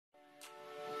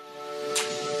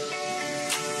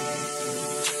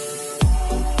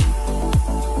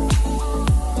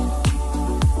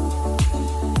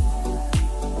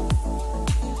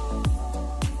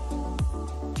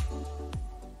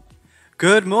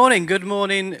Good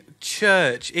morning,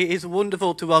 church. It is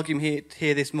wonderful to welcome you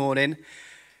here this morning.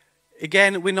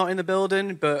 Again, we're not in the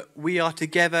building, but we are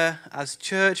together as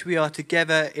church. We are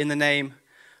together in the name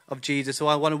of Jesus. So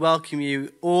I want to welcome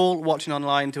you all watching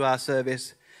online to our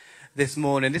service this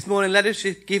morning. This morning, let us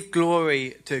just give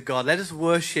glory to God. Let us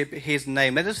worship his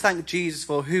name. Let us thank Jesus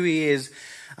for who he is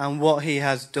and what he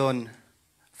has done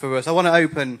for us. I want to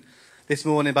open this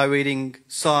morning by reading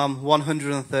Psalm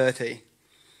 130.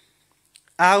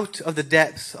 Out of the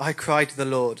depths I cry to the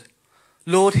Lord.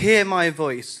 Lord, hear my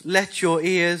voice. Let your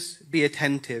ears be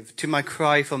attentive to my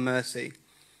cry for mercy.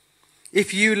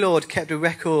 If you, Lord, kept a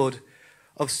record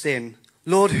of sin,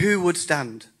 Lord, who would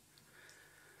stand?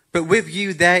 But with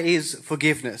you there is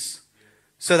forgiveness,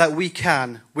 so that we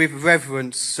can, with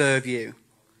reverence, serve you.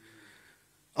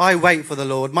 I wait for the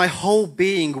Lord. My whole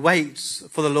being waits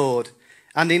for the Lord,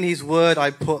 and in his word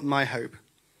I put my hope.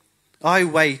 I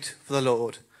wait for the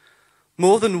Lord.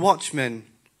 More than watchmen,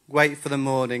 wait for the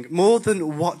morning. More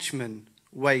than watchmen,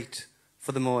 wait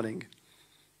for the morning.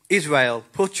 Israel,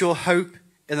 put your hope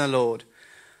in the Lord.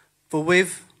 For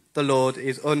with the Lord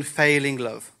is unfailing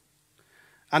love,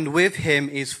 and with him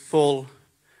is full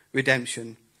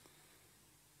redemption.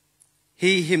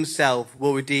 He himself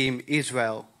will redeem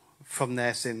Israel from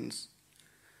their sins.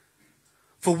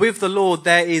 For with the Lord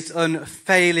there is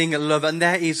unfailing love, and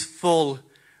there is full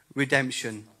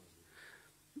redemption.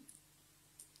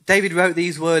 David wrote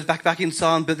these words back in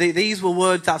Psalm, but these were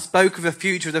words that spoke of the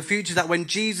future that when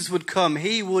Jesus would come,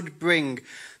 he would bring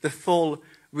the full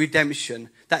redemption.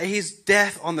 That his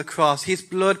death on the cross, his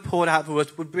blood poured out for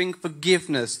us, would bring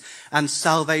forgiveness and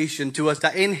salvation to us.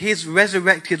 That in his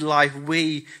resurrected life,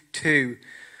 we too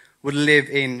would live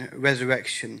in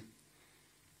resurrection.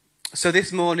 So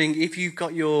this morning, if you've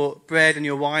got your bread and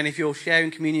your wine, if you're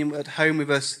sharing communion at home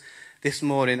with us this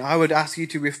morning, I would ask you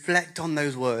to reflect on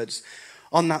those words,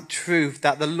 on that truth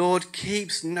that the Lord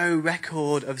keeps no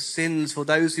record of sins for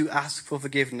those who ask for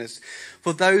forgiveness.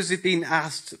 For those who've been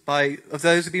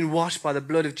those who've been washed by the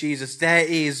blood of Jesus, there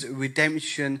is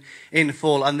redemption in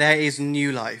full and there is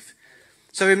new life.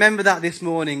 So remember that this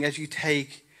morning as you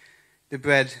take the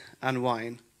bread and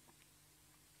wine.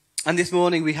 And this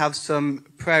morning we have some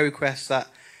prayer requests that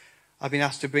I've been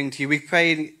asked to bring to you. We've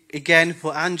prayed again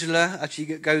for Angela as she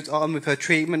goes on with her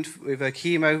treatment, with her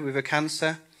chemo, with her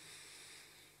cancer.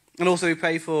 And also we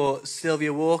pray for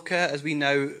Sylvia Walker. As we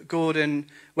know, Gordon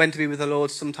went to be with the Lord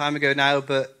some time ago now,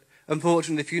 but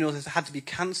unfortunately the funeral has had to be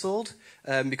cancelled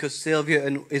because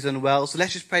Sylvia is unwell. So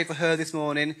let's just pray for her this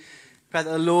morning. Pray that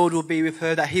the Lord will be with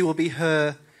her, that he will be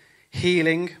her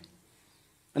healing.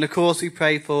 And of course we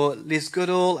pray for Liz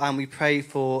Goodall, and we pray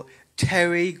for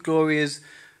Terry, Gloria's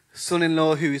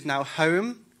son-in-law, who is now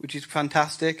home, which is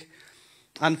fantastic.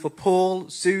 And for Paul,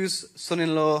 Sue's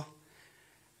son-in-law.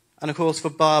 And of course for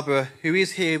Barbara, who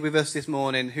is here with us this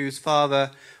morning, whose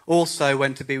father also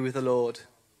went to be with the Lord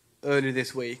earlier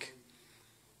this week.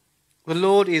 The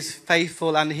Lord is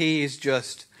faithful and he is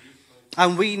just.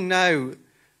 And we know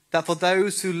that for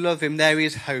those who love him, there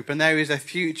is hope and there is a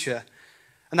future.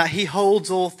 And that he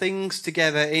holds all things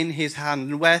together in his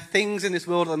hand. And where things in this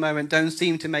world at the moment don't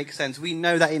seem to make sense, we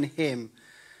know that in him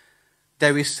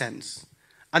there is sense.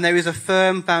 And there is a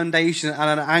firm foundation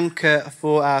and an anchor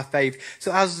for our faith.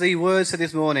 So as the word said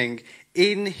this morning,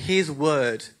 in his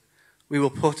word we will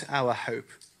put our hope.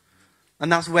 And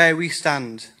that's where we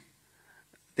stand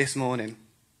this morning.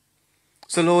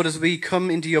 So Lord, as we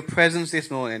come into your presence this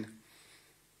morning,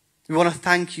 we want to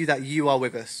thank you that you are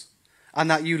with us. And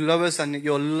that you love us and that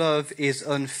your love is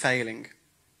unfailing.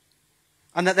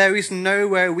 And that there is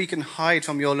nowhere we can hide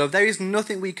from your love. There is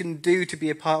nothing we can do to be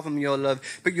apart from your love.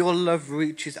 But your love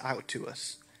reaches out to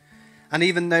us. And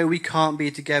even though we can't be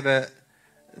together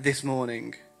this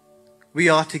morning, we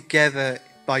are together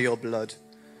by your blood.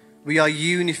 We are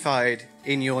unified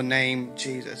in your name,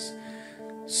 Jesus.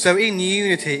 So in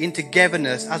unity, in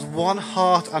togetherness, as one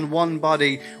heart and one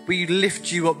body, we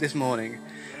lift you up this morning.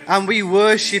 And we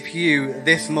worship you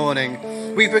this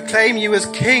morning. We proclaim you as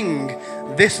King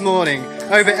this morning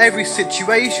over every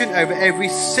situation, over every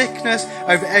sickness,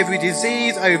 over every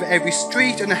disease, over every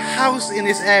street and house in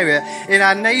this area, in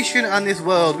our nation and this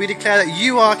world. We declare that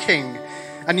you are King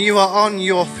and you are on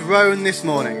your throne this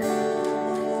morning.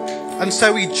 And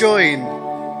so we join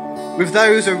with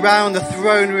those around the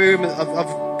throne room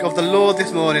of the Lord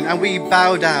this morning, and we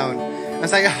bow down and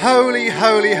say, holy,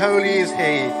 holy, holy is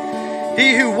he.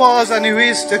 He who was and who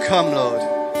is to come, Lord.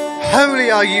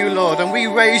 Holy are you, Lord, and we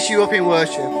raise you up in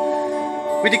worship.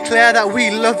 We declare that we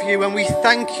love you and we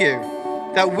thank you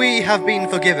that we have been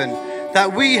forgiven,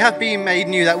 that we have been made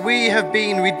new, that we have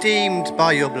been redeemed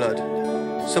by your blood.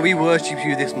 So we worship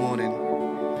you this morning.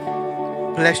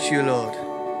 Bless you, Lord.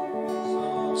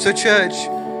 So church,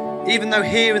 even though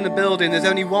here in the building there's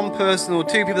only one person or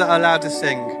two people that are allowed to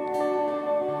sing,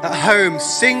 at home,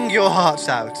 sing your hearts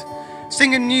out.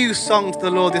 Sing a new song to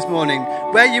the Lord this morning.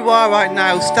 Where you are right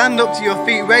now, stand up to your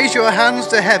feet, raise your hands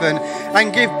to heaven,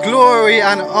 and give glory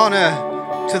and honor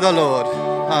to the Lord.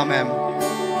 Amen.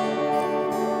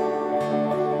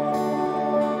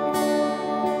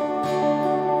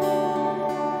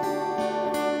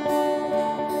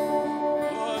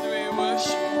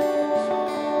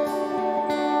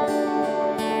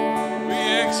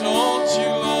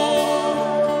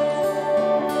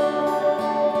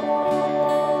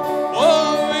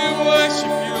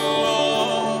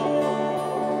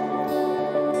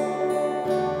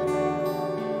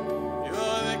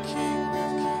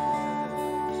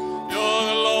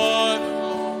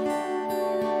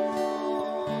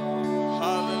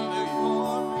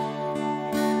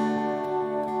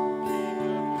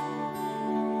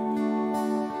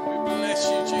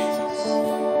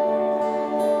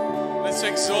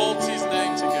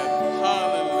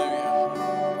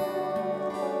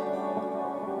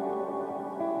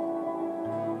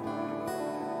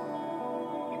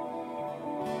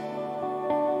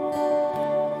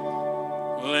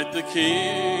 Let the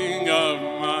King of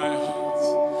my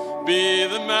heart be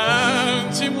the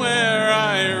mountain where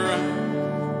I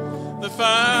run, the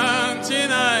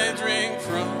fountain I drink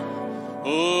from.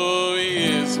 Oh, he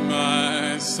is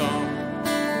my song.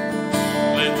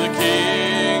 Let the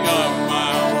King of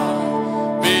my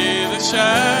heart be the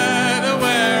shadow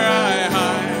where I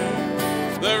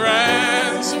hide, the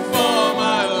ransom for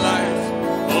my life.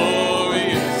 Oh,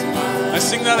 he is my... I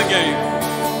sing that again.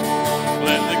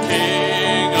 Let the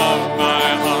King of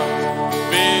my heart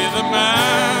be the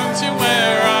mountain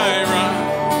where I run,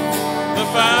 the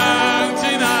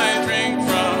fountain I drink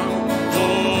from.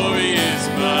 Oh, he is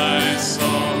my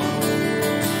song.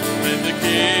 Let the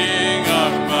King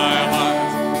of my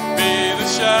heart be the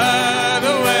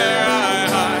shadow where I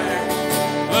hide,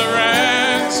 the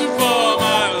ransom for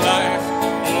my life.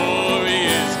 Oh, he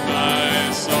is my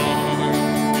song.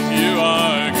 You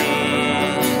are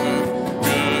good,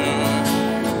 good.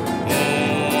 Oh,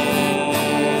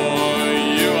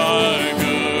 you are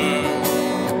good,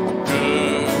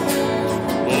 good.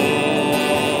 Oh,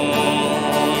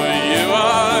 you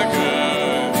are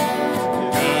good,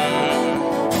 good.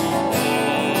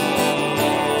 Oh,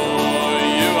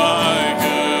 you are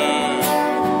good,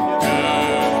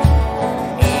 good.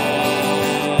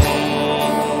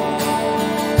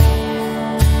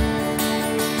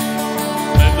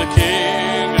 Let the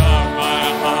King of my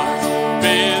heart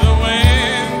be the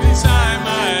wind inside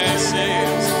my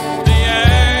sails, the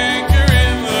anchor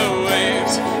in the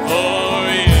waves. Oh,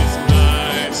 he is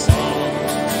my song.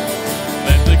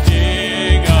 Let the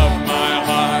King of my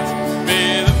heart be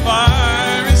the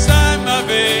fire inside my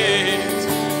veins,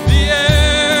 the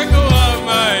echo of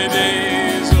my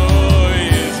days. Oh, he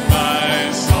is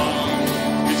my song.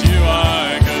 'Cause you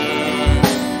are good,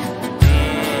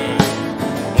 good.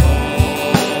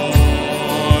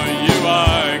 Oh, you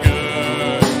are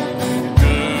good,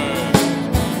 good.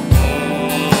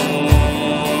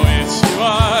 Oh, yes, you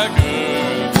are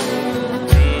good,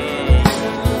 good.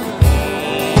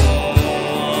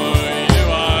 Oh, you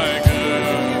are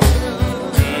good,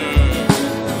 good.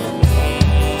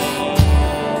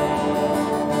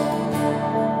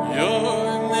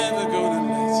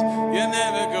 You're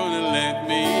never gonna let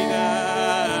me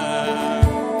down.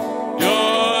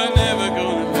 You're never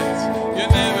gonna let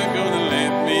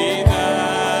me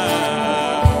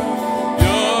down.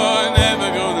 You're never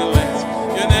gonna let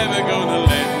me down. You're never gonna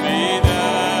let me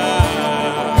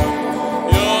down.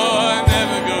 You're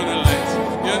never gonna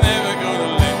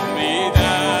let me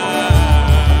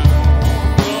down.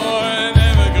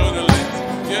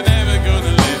 You're never gonna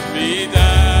let me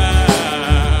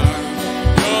down.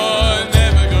 You're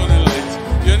never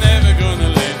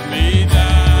gonna let me down.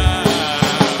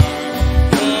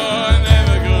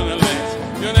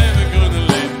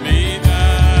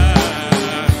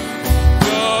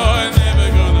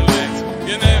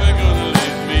 You're never gonna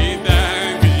let me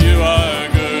down. 'Cause you are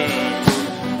good,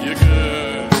 you're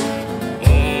good. Oh,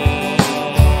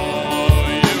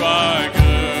 you are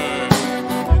good,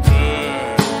 good.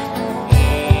 Oh,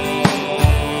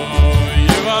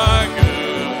 you are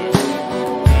good,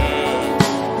 good.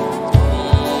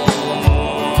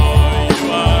 Oh, you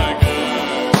are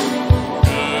good,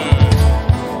 good.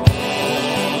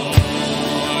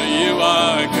 Oh, you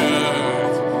are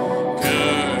good,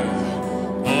 good.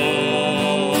 Oh,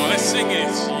 let's sing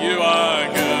it. You are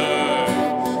good,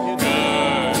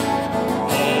 good.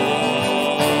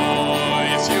 Oh,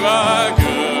 yes, you are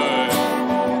good,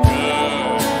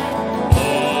 good. Oh,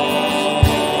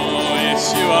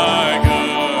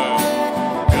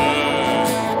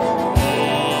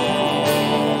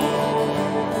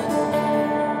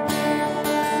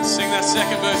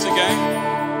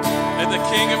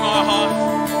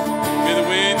 Be the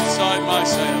wind inside my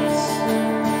sails.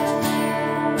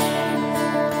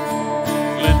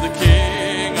 Let the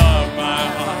King of my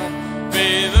heart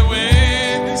be the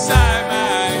wind inside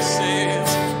my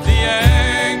sails, the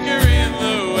anchor in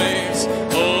the waves.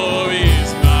 Oh, he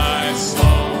is my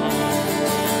song.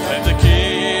 Let the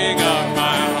King of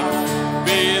my heart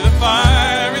be the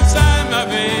fire inside my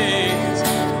veins,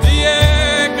 the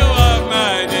echo of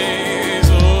my days.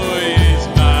 Oh, he is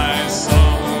my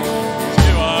song.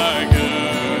 You are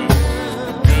good,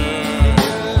 good.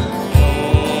 Oh,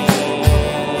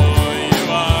 you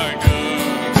are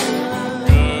good,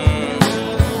 good.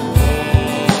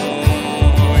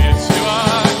 Oh, yes, you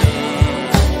are good,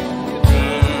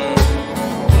 good.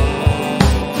 Oh,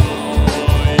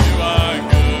 you are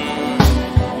good,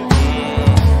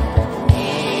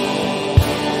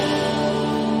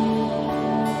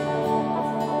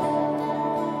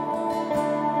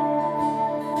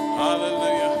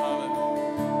 Hallelujah,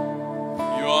 hallelujah.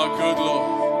 You are good, Lord.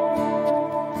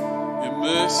 Your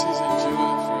mercies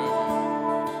endure forever.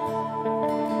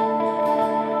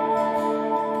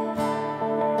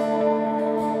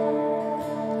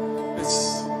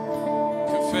 Let's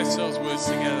confess those words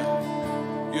together.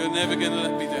 You're never going to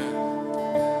let me down.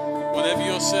 Whatever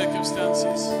your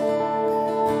circumstances,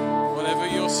 whatever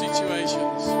your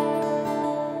situations,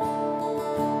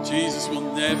 Jesus will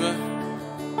never,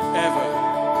 ever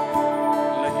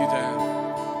let you down.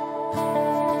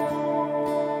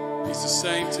 He's the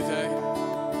same today,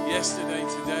 yesterday,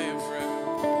 today, and forever.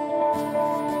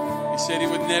 He said he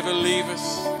would never leave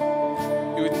us.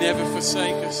 He would never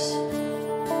forsake us.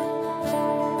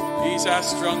 He's our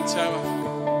strong tower.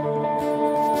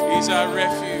 He's our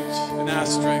refuge and our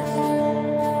strength.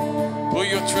 Put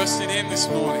your trust in him this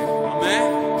morning.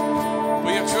 Amen.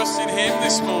 Put your trust in him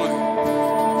this morning.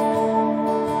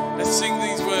 Let's sing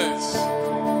these words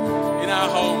in our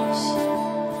homes.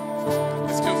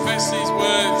 Let's confess these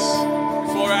words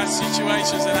before our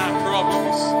situations and our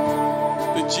problems,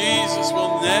 that Jesus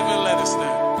will never let us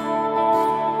down.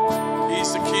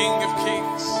 He's the King of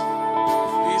kings.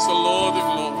 He's the Lord of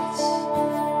lords,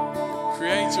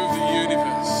 creator of the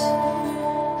universe.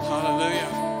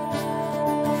 Hallelujah.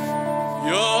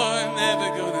 You're never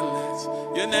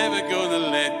gonna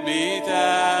let me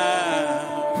down.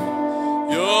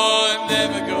 You're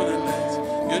never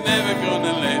gonna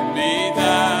let me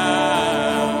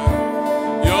down.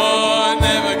 You're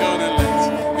never gonna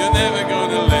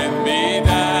let me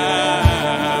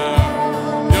down.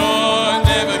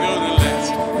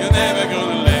 You're never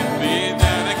gonna let me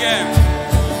down again.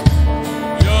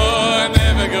 You're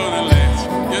never gonna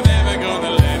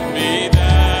let me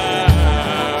down.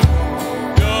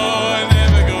 You're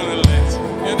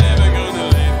never gonna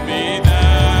let me down.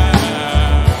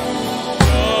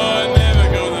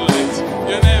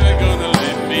 You're never gonna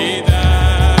let me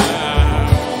down.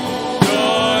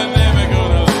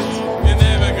 You're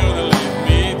never gonna let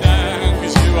me down,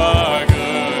 'cause you are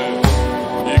good.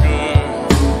 You're good.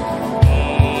 Oh,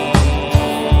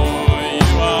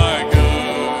 you are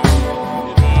good.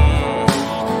 You're good.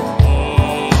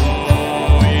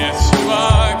 Oh, yes, you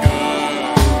are good.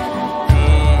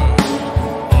 Good.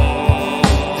 Oh,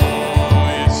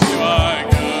 yes, you are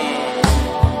good.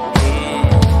 Good.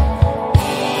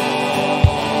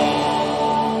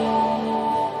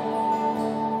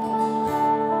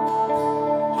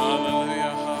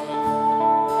 Hallelujah, hallelujah.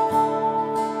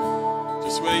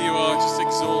 Just where you are, just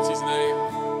exalt his name.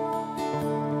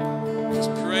 Just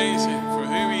praise him for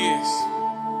who he is.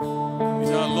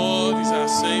 He's our Lord, he's our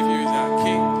Savior, he's our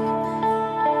King.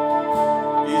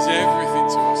 He's everything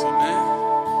to us, amen.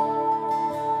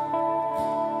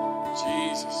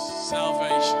 Jesus,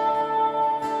 salvation.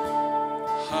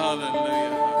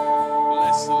 Hallelujah.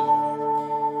 Bless the Lord.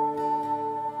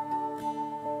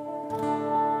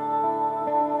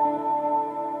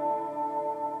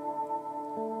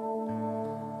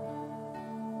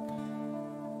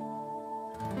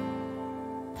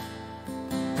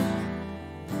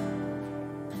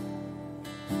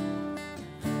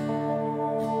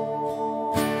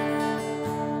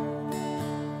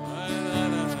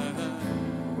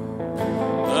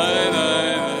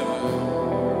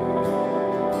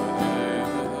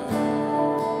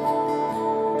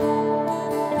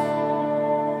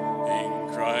 In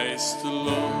Christ the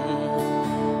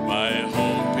Lord, my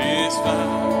hope is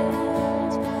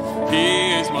found.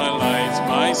 He is my light,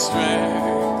 my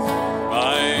strength,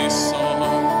 my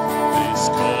song, this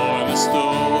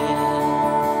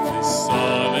cornerstone, this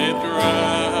solid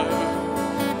ground,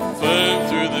 firm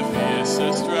through the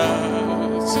fiercest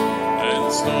droughts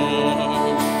and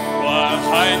storm. What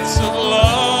heights of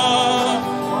love,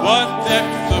 what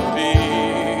depth of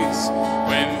peace,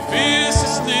 when fierce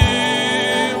is still.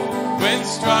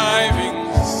 striving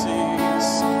seas,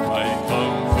 my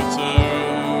comforter,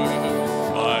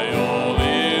 my all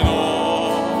in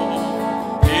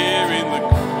all. Here in the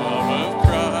love of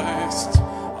Christ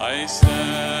I stand.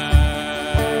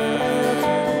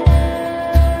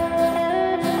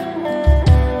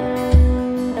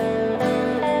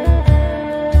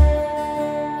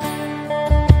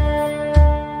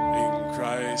 In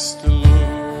Christ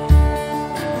alone,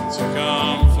 to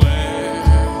come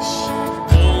flesh,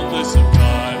 fullness of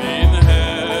God in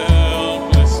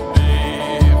helpless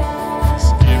babe, this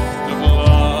gift of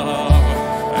love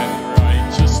and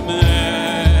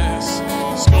righteousness,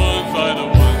 scorned by the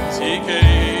ones he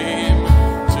came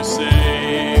to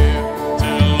save,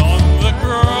 till on the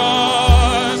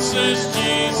cross as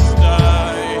Jesus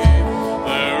died,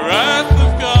 the wrath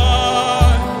of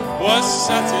God was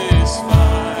satisfied,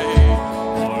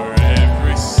 for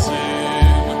every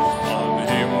sin on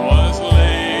him was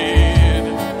laid.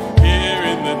 Here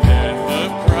in the death of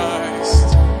Christ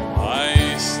I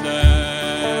stand.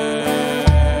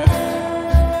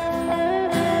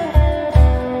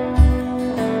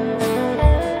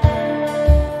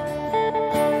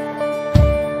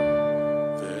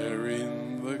 There in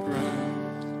the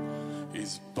ground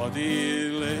his body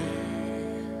lay,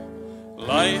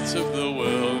 light of the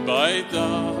world by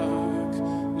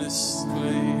darkness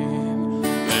slain,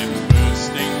 then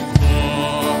bursting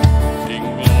forth in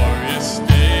glorious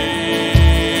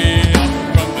day, up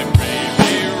from the grave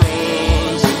he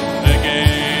rose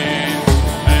again,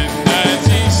 and as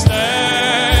he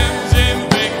stands in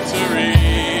victory,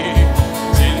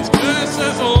 sin's curse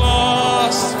has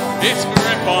lost its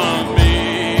grip on me.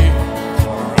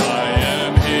 For I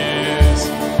am his,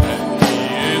 and he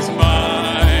is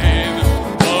mine,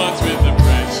 bought with the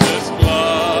precious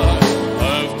blood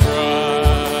of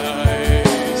Christ.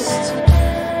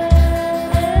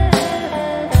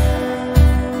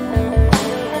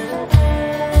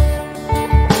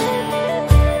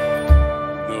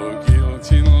 No guilt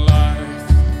in life,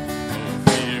 no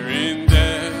fear in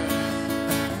death.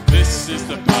 This is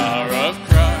the power of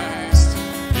Christ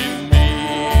in me.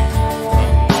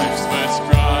 From life's first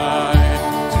cry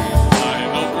to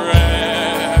final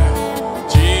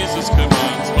breath, Jesus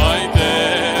commands my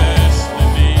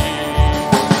destiny.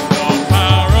 No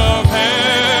power of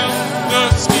hell, no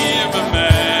scheme of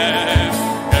man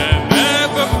can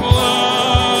ever pluck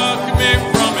me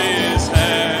from his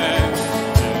hand,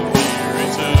 till he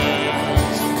returns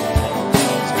or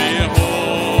calls me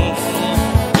home.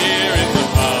 Here in the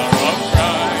power of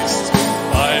Christ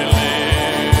I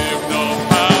live. No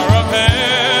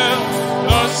power of hell,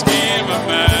 no scheme of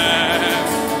man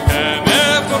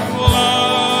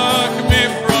can ever pluck me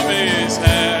from his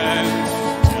hand,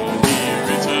 till he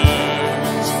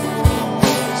returns or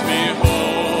calls me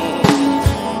home.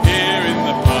 Here in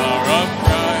the power of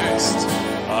Christ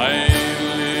I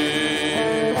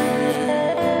live.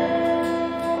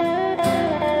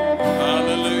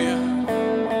 Hallelujah.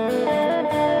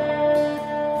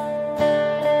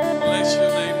 Bless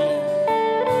your name, Lord.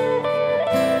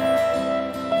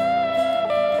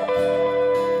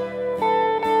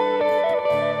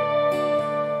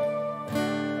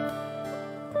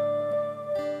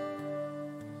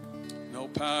 No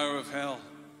power of hell,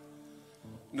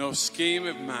 no scheme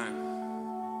of man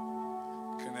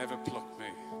can ever pluck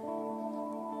me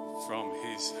from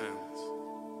his hand.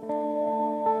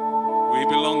 We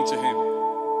belong to him.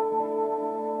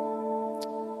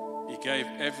 He gave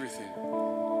everything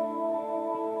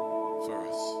for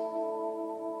us.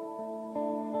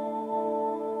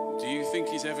 Do you think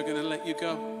he's ever going to let you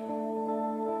go?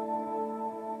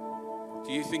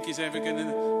 Do you think he's ever going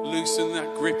to loosen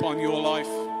that grip on your life?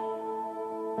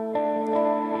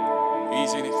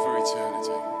 He's in it for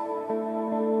eternity.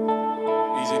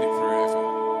 He's in it forever.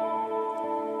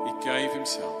 He gave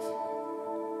himself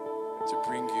to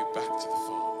bring you back to the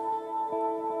Father.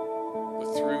 But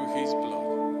through his blood,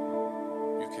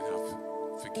 you can have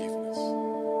forgiveness,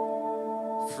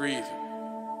 freedom,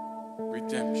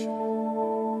 redemption,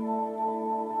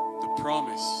 the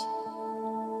promise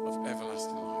of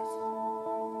everlasting life.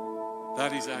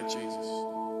 That is our Jesus.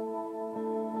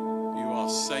 You are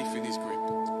safe in his grip.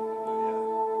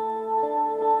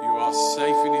 You are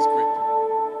safe in his grip.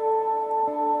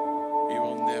 He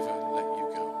will never let you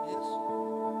go.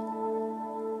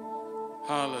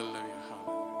 Hallelujah,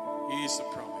 hallelujah. He is the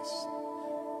promise.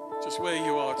 Just where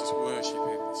you are, just worship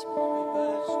him this morning.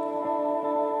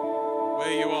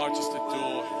 Where you are, just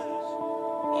adore him.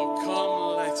 Oh,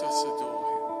 come, let us adore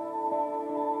him.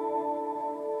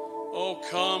 Oh,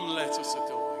 come, let us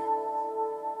adore him.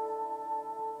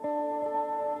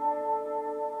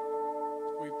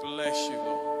 We bless you,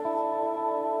 Lord.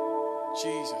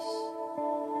 Jesus.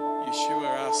 Yeshua,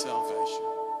 our salvation.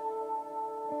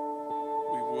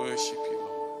 We worship you,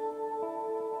 Lord.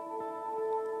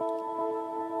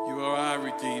 You are our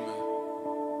Redeemer.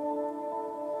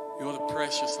 You're the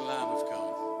precious Lamb of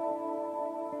God.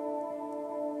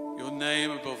 Your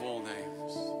name above all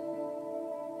names.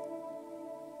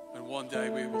 And one day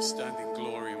we will stand in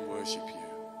glory and worship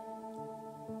you.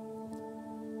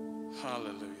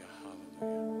 Hallelujah,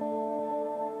 hallelujah.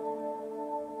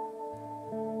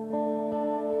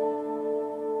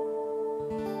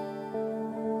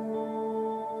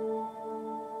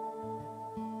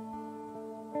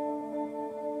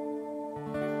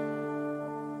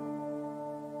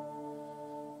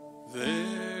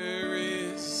 There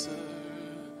is a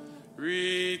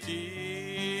Redeemer,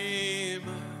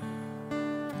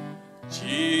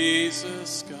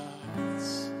 Jesus,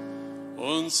 God's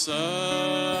own Son,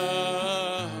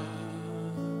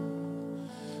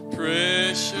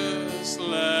 precious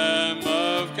Lamb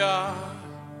of God,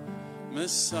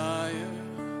 Messiah,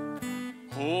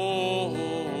 Holy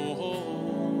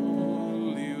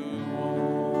One.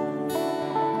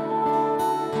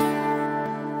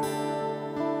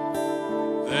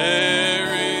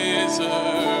 There is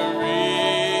a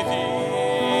Redeemer,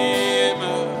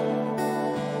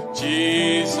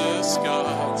 Jesus,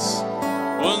 God's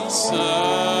one Son,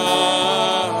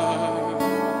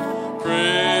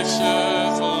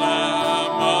 precious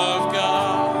Lamb of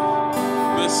God,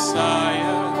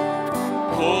 Messiah,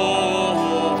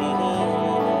 Holy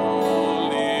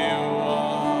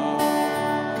One.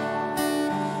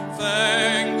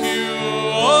 Thank you,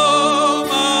 oh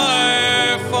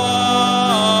my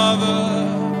Father,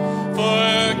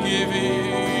 for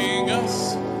giving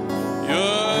us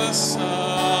your Son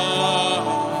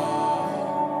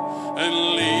and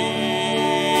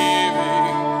leaving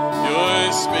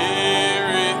your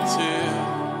Spirit till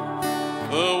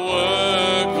the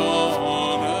work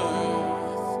on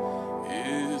earth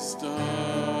is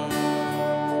done.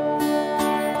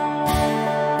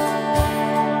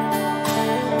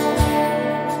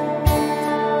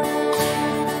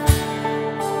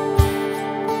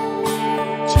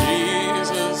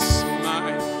 Jesus,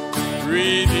 my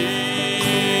Redeemer,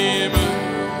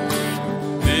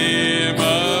 name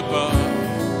above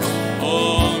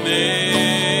all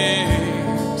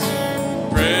names,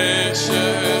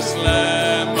 precious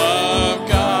Lamb of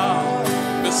God,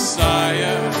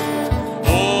 Messiah,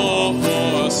 oh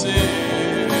for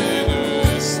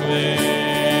sinners slain.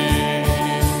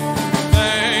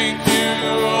 Thank you,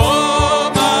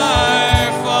 oh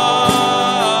my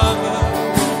Father,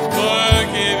 for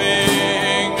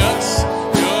giving us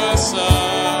your Son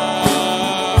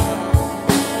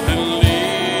and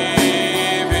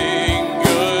leaving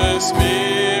your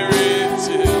Spirit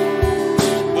till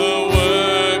the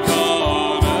work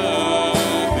on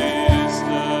earth is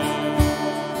done.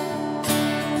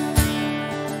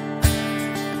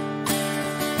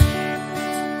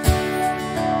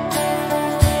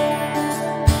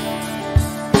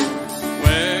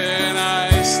 When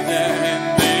I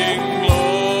stand in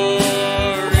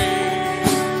glory,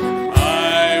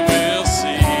 I will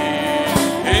see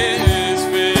His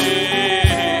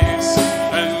face,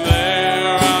 and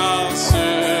there I'll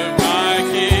serve my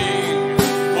King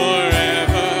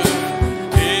forever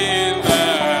in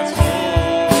that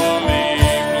holy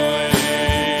place.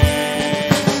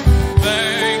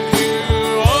 Thank you,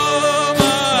 oh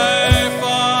my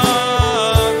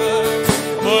Father,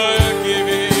 for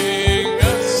giving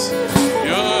us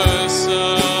your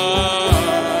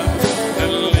Son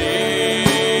and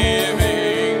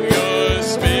leaving your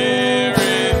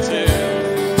Spirit till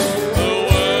the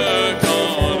work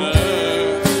on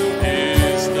earth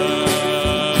is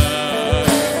done.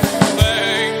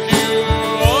 Thank you,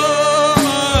 oh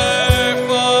my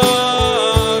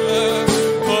Father,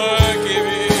 for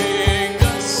giving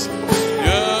us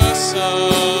your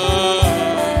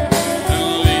Son and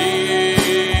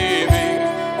leaving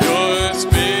your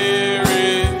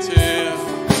Spirit till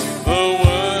the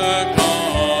work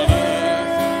on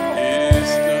earth is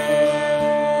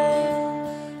done.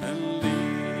 And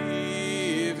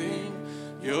leaving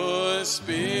your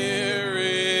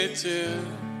Spirit till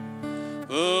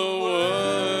the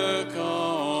work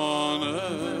on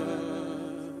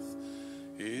earth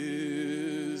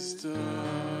is done.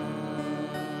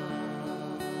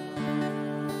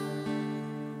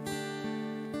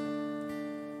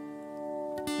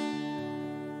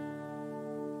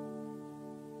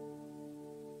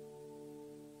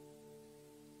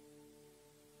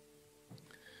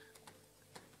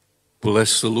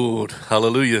 Bless the Lord.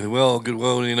 Hallelujah. Well, good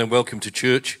morning and welcome to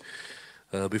church.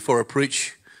 Before I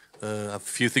preach, I have a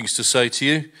few things to say to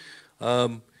you.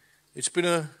 It's been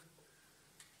a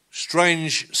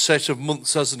strange set of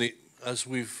months, hasn't it, as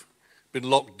we've been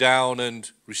locked down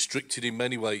and restricted in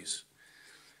many ways.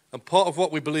 And part of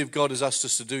what we believe God has asked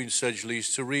us to do in Sedgley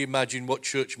is to reimagine what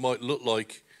church might look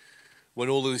like when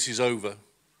all of this is over.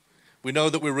 We know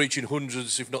that we're reaching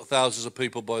hundreds, if not thousands of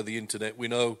people by the internet. We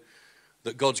know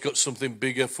that God's got something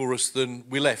bigger for us than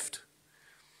we left.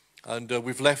 And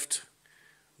we've left,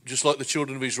 just like the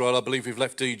children of Israel, I believe we've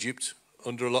left Egypt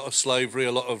under a lot of slavery,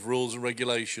 a lot of rules and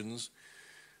regulations.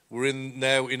 We're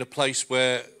now in a place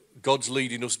where God's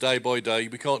leading us day by day.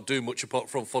 We can't do much apart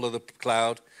from follow the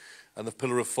cloud and the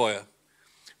pillar of fire.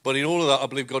 But in all of that, I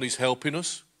believe God is helping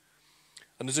us.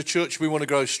 And as a church, we want to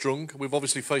grow strong. We've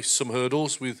obviously faced some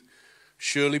hurdles with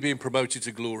Shirley being promoted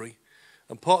to glory.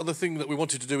 And part of the thing that we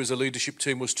wanted to do as a leadership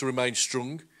team was to remain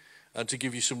strong and to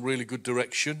give you some really good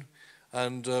direction.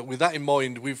 And with that in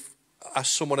mind, we've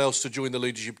asked someone else to join the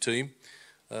leadership team.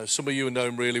 Some of you know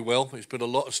him really well. There's been a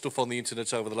lot of stuff on the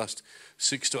internet over the last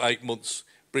 6 to 8 months.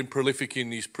 Been prolific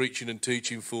in his preaching and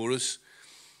teaching for us.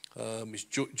 He's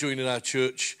joining our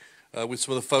church with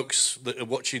some of the folks that are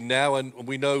watching now, and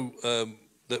we know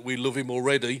that we love him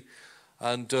already.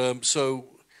 And so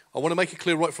I want to make it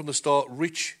clear right from the start,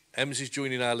 Rich Ems is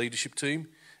joining our leadership team.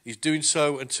 He's doing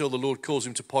so until the Lord calls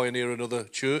him to pioneer another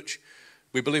church.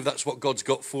 We believe that's what God's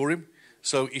got for him.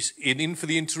 So he's in for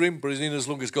the interim, but he's in as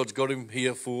long as God's got him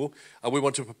here for. And we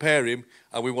want to prepare him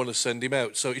and we want to send him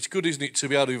out. So it's good, isn't it, to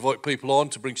be able to invite people on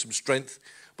to bring some strength,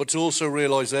 but to also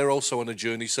realise they're also on a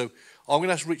journey. So I'm going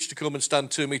to ask Rich to come and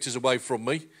stand 2 metres away from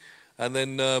me. And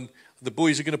then the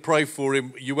boys are going to pray for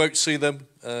him. You won't see them.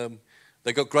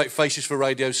 They've got great faces for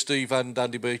radio, Steve and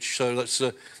Andy Beach. So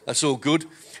that's all good.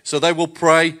 So they will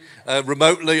pray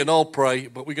remotely and I'll pray.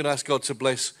 But we're going to ask God to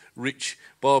bless Rich.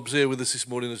 Barb's here with us this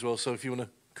morning as well, so if you want to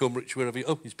come, Rich, wherever you...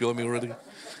 Oh, he's behind me already.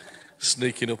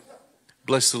 Sneaking up.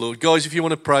 Bless the Lord. Guys, if you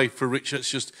want to pray for Rich, let's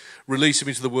just release him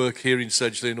into the work here in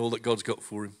Sedgley and all that God's got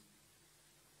for him.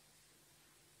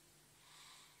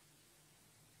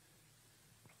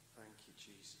 Thank you,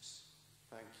 Jesus.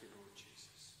 Thank you, Lord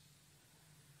Jesus.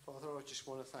 Father, I just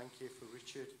want to thank you for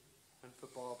Richard and for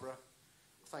Barbara.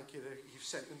 Thank you that you've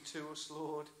sent them to us,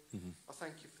 Lord. Mm-hmm. I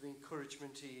thank you for the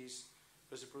encouragement he is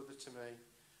as a brother to me.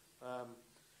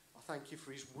 I thank you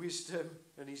for his wisdom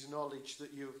and his knowledge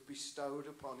that you have bestowed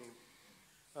upon him,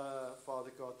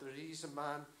 Father God, that he's a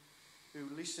man who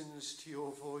listens to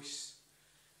your voice,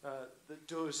 that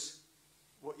does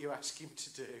what you ask him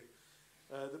to do,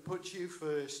 that puts you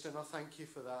first, and I thank you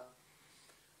for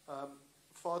that.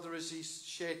 Father, as he's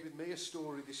shared with me a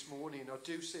story this morning, I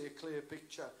do see a clear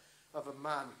picture of a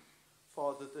man,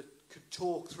 Father, that could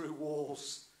talk through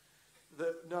walls,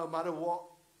 that no matter what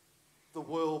the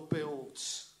world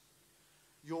builds,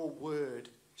 your word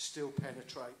still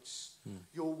penetrates.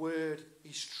 Your word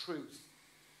is truth,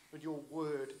 and your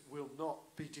word will not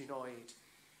be denied.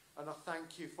 And I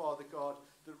thank you, Father God,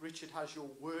 that Richard has your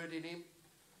word in him.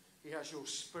 He has your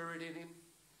spirit in him.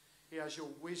 He has your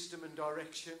wisdom and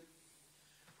direction.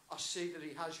 I see that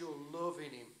he has your love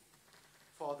in him,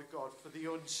 Father God, for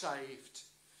the unsaved.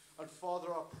 And Father,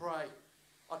 I pray,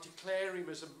 I declare him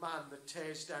as a man that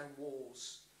tears down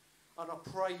walls. And I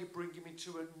pray you bring him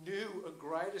into a new and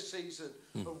greater season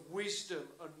of wisdom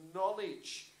and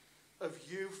knowledge of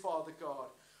you, Father God.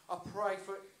 I pray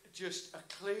for just a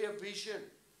clear vision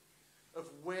of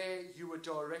where you are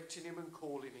directing him and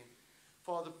calling him.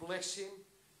 Father, bless him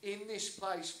in this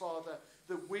place, Father,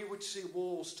 that we would see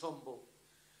walls tumble,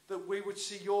 that we would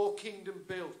see your kingdom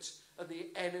built and the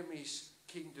enemy's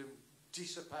kingdom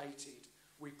dissipated,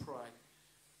 we pray.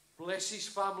 Bless his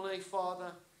family,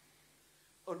 Father,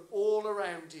 and all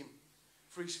around him.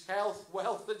 For his health,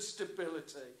 wealth and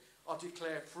stability, I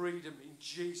declare freedom in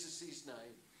Jesus' name.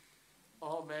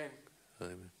 Amen.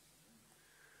 Amen.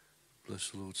 Bless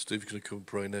the Lord. Steve's going to come and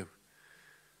pray now.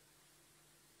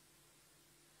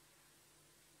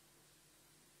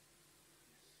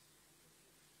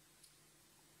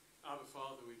 Abba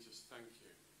Father, we just thank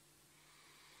you.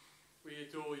 We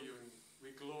adore you and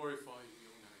we glorify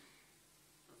your name.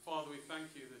 And Father, we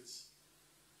thank you that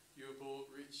you have brought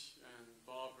Rich and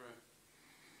Barbara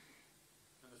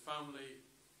and the family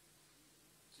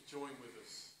to join with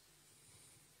us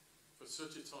for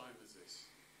such a time as this.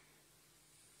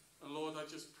 And Lord, I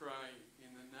just pray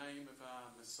in the name of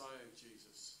our Messiah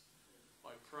Jesus,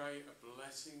 I pray a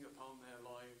blessing upon their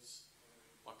lives.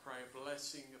 I pray a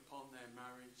blessing upon their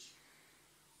marriage.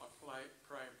 I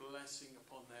pray a blessing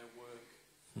upon their work.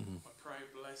 I pray a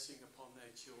blessing upon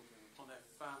their children, upon their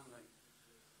family.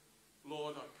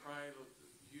 Lord, I pray, Lord,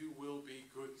 that you will be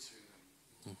good to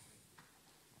them.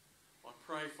 I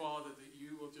pray, Father, that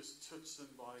you will just touch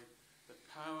them by the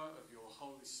power of your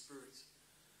Holy Spirit.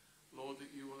 Lord,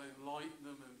 that you will enlighten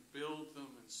them and build them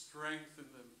and strengthen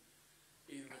them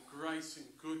in the grace and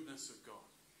goodness of God.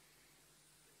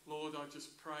 Lord, I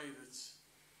just pray that,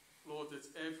 Lord, that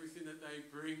everything that they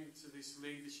bring to this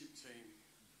leadership team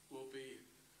will be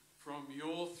from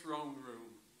your throne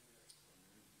room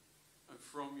and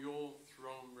from your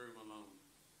throne room alone.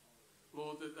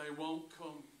 Lord, that they won't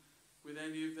come with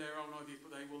any of their own ideas,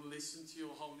 but they will listen to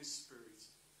your Holy Spirit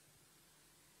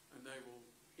and they will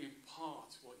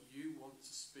impart what you want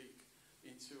to speak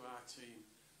into our team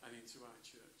and into our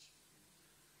church.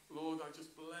 Lord, I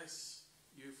just bless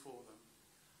you for them.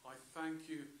 I thank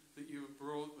you that you have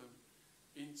brought them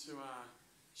into our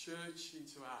church,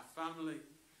 into our family,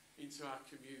 into our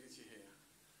community here.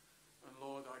 And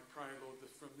Lord, I pray, Lord,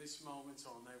 that from this moment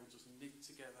on they will just knit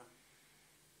together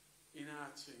in our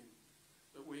team,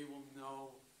 that we will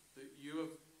know that you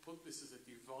have put this as a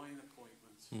divine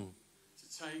appointment to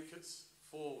take us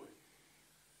forward,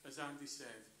 as Andy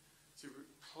said, to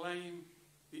claim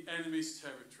the enemy's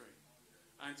territory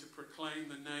and to proclaim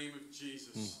the name of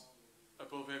Jesus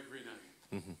above every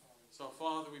name. So,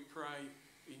 Father, we pray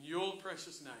in your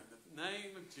precious name, the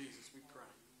name of Jesus, we pray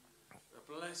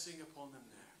a blessing upon them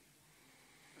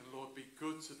now. And Lord, be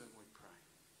good to them, we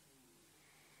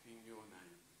pray. In your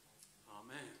name.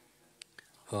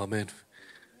 Amen. Amen.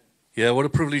 Yeah, what a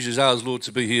privilege is ours, Lord,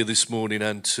 to be here this morning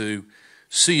and to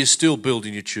see you still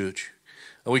building your church.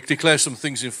 And we declare some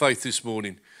things in faith this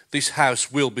morning. This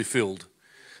house will be filled.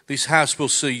 This house will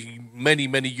see many,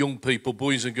 many young people,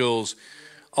 boys and girls,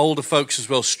 older folks as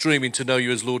well, streaming to know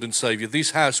you as Lord and Saviour.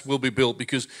 This house will be built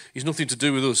because it's nothing to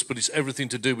do with us, but it's everything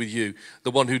to do with you,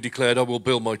 the one who declared, I will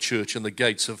build my church and the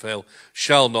gates of hell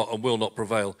shall not and will not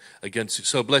prevail against it.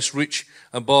 So bless Rich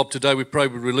and Barb today. We pray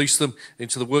we release them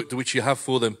into the work to which you have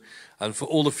for them. And for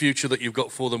all the future that you've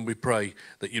got for them, we pray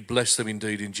that you'd bless them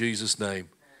indeed in Jesus' name.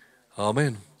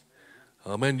 Amen.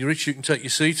 Amen. You Rich, you can take your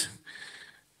seat.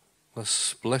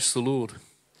 Let's bless the Lord.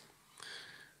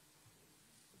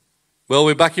 Well,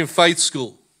 we're back in faith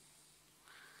school.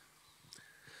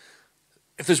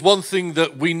 If there's one thing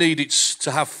that we need, it's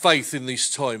to have faith in these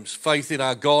times. Faith in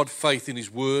our God, faith in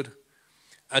his word,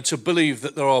 and to believe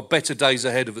that there are better days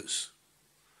ahead of us.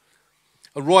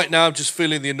 And right now I'm just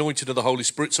feeling the anointing of the Holy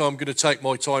Spirit, so I'm going to take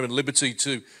my time and liberty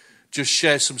to just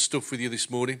share some stuff with you this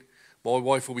morning. My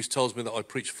wife always tells me that I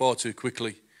preach far too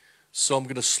quickly, so I'm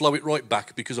going to slow it right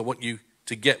back because I want you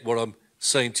to get what I'm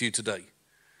saying to you today.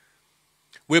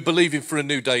 We're believing for a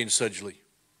new day in Sedgley.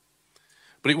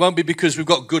 But it won't be because we've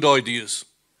got good ideas.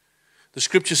 The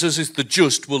scripture says the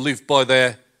just will live by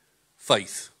their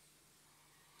faith.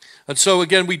 And so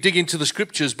again, we dig into the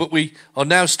scriptures, but we are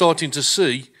now starting to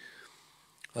see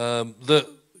that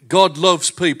God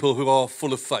loves people who are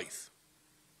full of faith.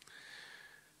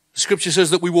 The scripture says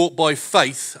that we walk by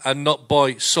faith and not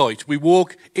by sight. We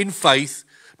walk in faith,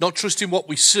 not trusting what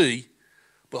we see,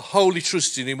 but wholly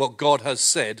trusting in what God has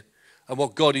said and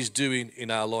what God is doing in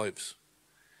our lives,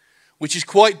 which is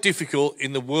quite difficult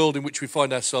in the world in which we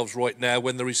find ourselves right now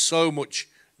when there is so much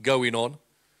going on.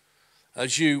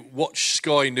 As you watch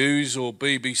Sky News or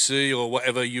BBC or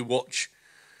whatever you watch,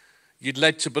 you're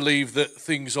led to believe that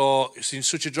things are in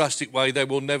such a drastic way they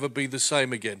will never be the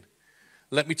same again.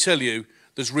 Let me tell you,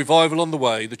 there's revival on the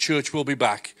way. The church will be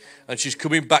back, and she's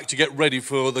coming back to get ready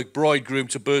for the bridegroom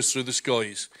to burst through the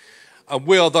skies. And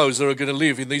we are those that are going to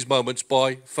live in these moments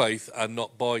by faith and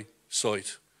not by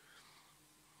sight.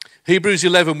 Hebrews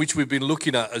 11, which we've been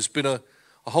looking at, has been a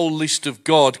whole list of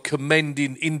God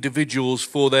commending individuals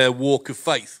for their walk of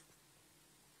faith.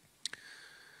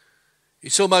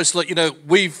 It's almost like,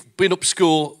 we've been up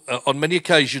school on many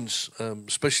occasions,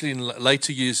 especially in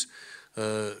later years,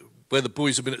 where the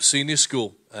boys have been at senior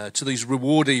school, to these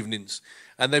reward evenings.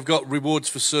 And they've got rewards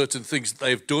for certain things that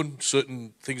they've done,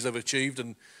 certain things they've achieved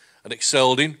and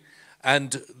excelled in.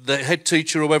 And the head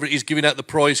teacher or whoever it is giving out the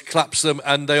prize claps them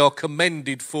and they are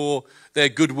commended for their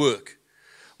good work.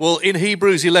 Well, in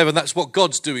Hebrews 11, that's what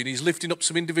God's doing. He's lifting up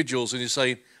some individuals and he's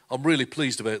saying, I'm really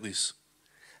pleased about this.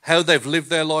 How they've lived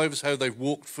their lives, how they've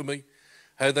walked for me,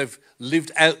 how they've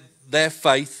lived out their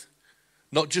faith,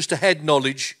 not just a head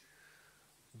knowledge,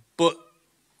 but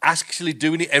actually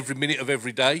doing it every minute of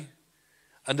every day.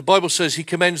 And the Bible says he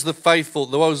commends the faithful,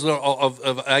 those of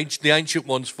the ancient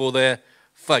ones for their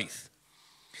faith.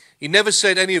 He never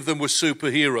said any of them were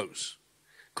superheroes.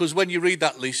 Because when you read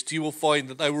that list, you will find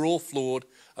that they were all flawed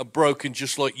and broken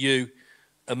just like you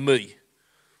and me.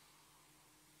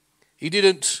 He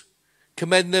didn't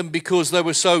commend them because they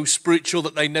were so spiritual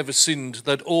that they never sinned.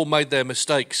 They'd all made their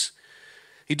mistakes.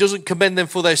 He doesn't commend them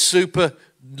for their super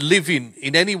living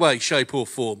in any way, shape or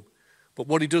form. But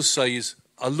what he does say is,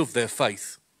 I love their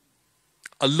faith.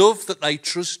 A love that they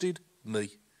trusted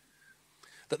me.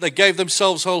 That they gave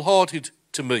themselves wholehearted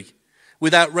to me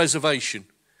without reservation.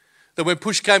 That when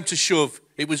push came to shove,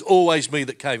 it was always me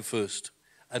that came first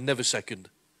and never second.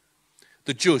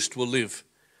 The just will live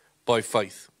by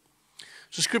faith.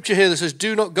 So scripture here that says,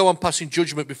 do not go on passing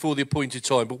judgment before the appointed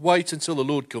time, but wait until the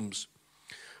Lord comes.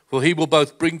 For he will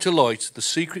both bring to light the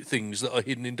secret things that are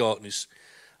hidden in darkness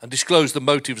and disclose the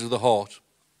motives of the heart.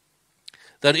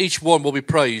 Then each one will be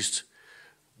praised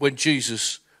when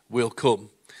Jesus will come.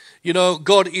 You know,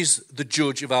 God is the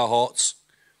judge of our hearts.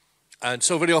 And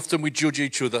so very often we judge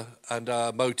each other and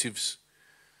our motives.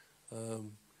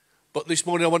 But this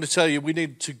morning I want to tell you, we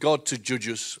need God to judge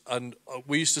us. And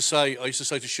I used to say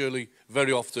to Shirley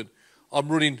very often, I'm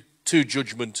running to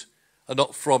judgment and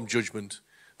not from judgment,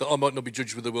 that I might not be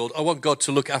judged with the world. I want God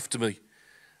to look after me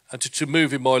and to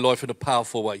move in my life in a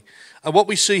powerful way. And what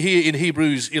we see here in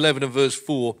Hebrews 11 and verse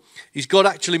 4 is God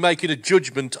actually making a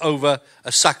judgment over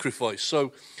a sacrifice.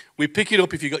 So we pick it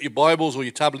up if you've got your Bibles or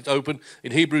your tablet open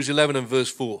in Hebrews 11 and verse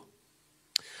 4.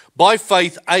 By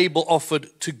faith, Abel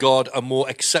offered to God a more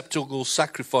acceptable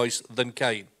sacrifice than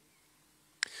Cain,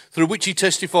 through which he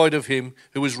testified of him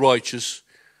who was righteous.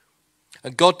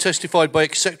 And God testified by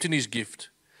accepting his gift.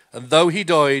 And though he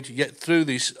died, yet through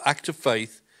this act of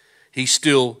faith, he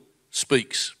still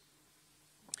speaks.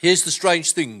 Here's the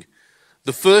strange thing.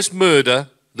 The first murder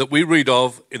that we read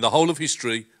of in the whole of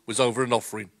history was over an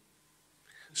offering.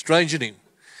 Strange, isn't it?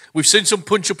 We've seen some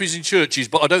punch-uppies in churches,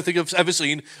 but I don't think I've ever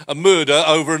seen a murder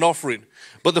over an offering.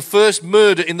 But the first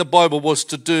murder in the Bible was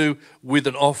to do with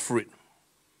an offering.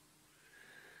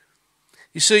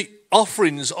 You see,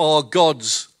 offerings are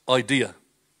God's idea.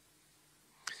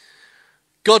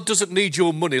 God doesn't need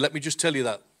your money, let me just tell you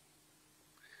that.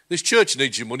 This church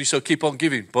needs your money, so keep on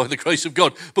giving by the grace of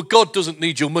God. But God doesn't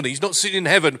need your money. He's not sitting in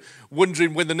heaven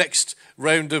wondering when the next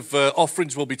round of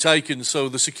offerings will be taken so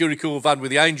the security van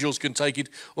with the angels can take it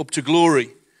up to glory.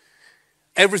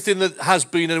 Everything that has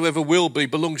been and ever will be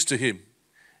belongs to him.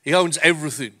 He owns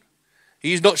everything.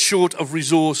 He is not short of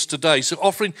resource today. So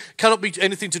offering cannot be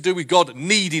anything to do with God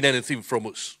needing anything from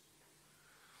us.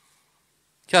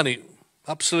 Can it?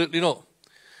 Absolutely not.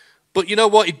 But you know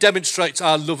what? It demonstrates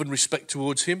our love and respect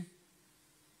towards him.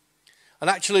 And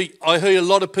actually, I hear a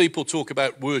lot of people talk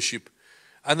about worship.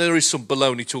 And there is some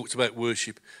baloney talked about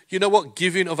worship. You know what?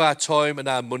 Giving of our time and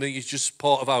our money is just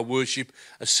part of our worship,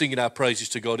 as singing our praises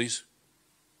to God is.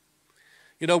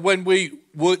 You know, when we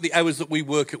work the hours that we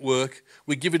work at work,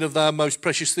 we're giving of our most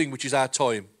precious thing, which is our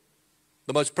time.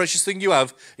 The most precious thing you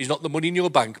have is not the money in your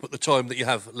bank, but the time that you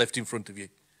have left in front of you.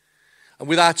 And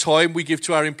with our time, we give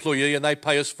to our employee and they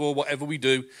pay us for whatever we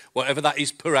do, whatever that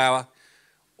is per hour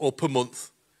or per month.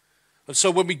 And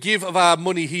so when we give of our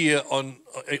money here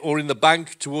or in the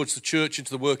bank towards the church and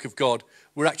to the work of God,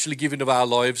 we're actually giving of our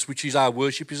lives, which is our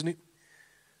worship, isn't it?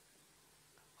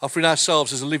 Offering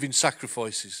ourselves as a living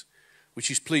sacrifices,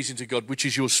 which is pleasing to God, which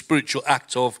is your spiritual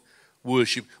act of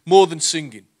worship. More than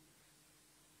singing.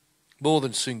 More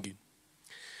than singing.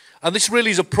 And this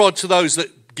really is a prod to those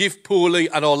that give poorly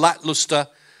and are lackluster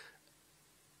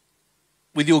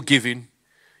with your giving.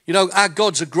 You know, our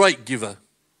God's a great giver.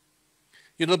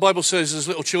 You know, the Bible says as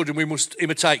little children we must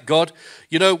imitate God.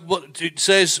 You know what it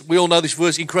says? We all know this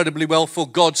verse incredibly well. For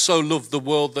God so loved the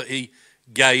world that he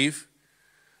gave.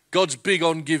 God's big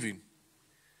on giving.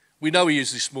 We know he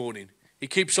is this morning. He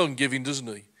keeps on giving, doesn't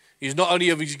he? He's not only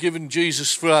have he given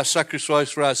Jesus for our sacrifice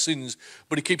for our sins,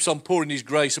 but he keeps on pouring his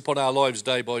grace upon our lives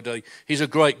day by day. He's a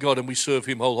great God and we serve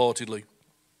him wholeheartedly.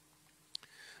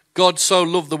 God so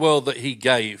loved the world that he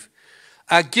gave.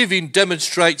 Our giving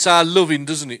demonstrates our loving,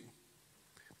 doesn't it?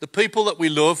 The people that we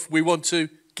love, we want to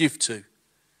give to.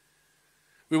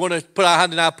 We want to put our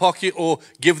hand in our pocket or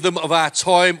give them of our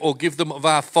time or give them of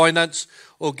our finance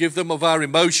or give them of our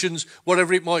emotions,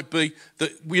 whatever it might be.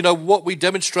 That, you know, what we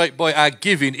demonstrate by our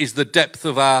giving is the depth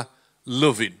of our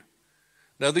loving.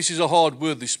 Now, this is a hard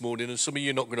word this morning, and some of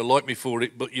you are not going to like me for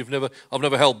it, but I've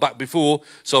never held back before,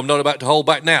 so I'm not about to hold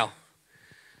back now.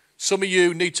 Some of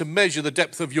you need to measure the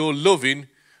depth of your loving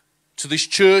to this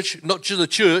church, not to the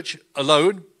church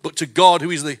alone, but to God,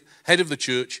 who is the head of the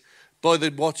church, by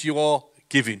what you are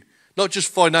giving. Not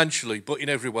just financially, but in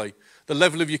every way. The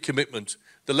level of your commitment,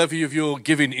 the level of your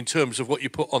giving in terms of what you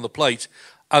put on the plate,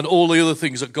 and all the other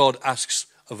things that God asks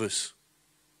of us.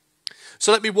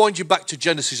 So let me wind you back to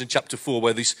Genesis in chapter 4,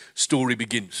 where this story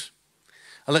begins.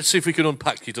 And let's see if we can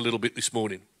unpack it a little bit this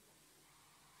morning.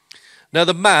 Now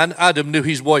the man, Adam, knew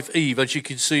his wife Eve, and she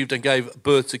conceived and gave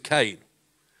birth to Cain.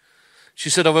 She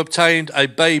said, I've obtained a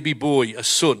baby boy, a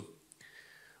son,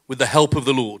 with the help of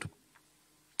the Lord.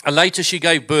 And later she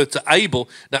gave birth to Abel.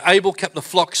 Now Abel kept the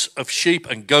flocks of sheep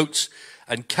and goats,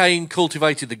 and Cain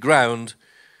cultivated the ground.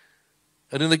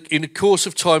 And in the course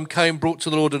of time, Cain brought to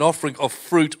the Lord an offering of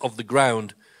fruit of the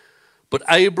ground. But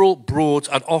Abel brought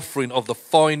an offering of the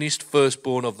finest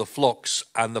firstborn of the flocks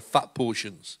and the fat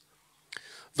portions.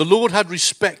 The Lord had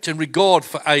respect and regard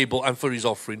for Abel and for his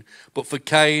offering, but for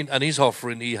Cain and his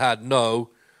offering he had no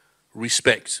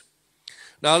respect.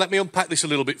 Now let me unpack this a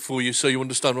little bit for you so you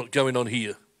understand what's going on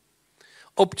here.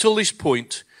 Up till this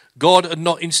point, God had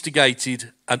not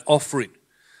instigated an offering.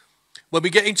 When we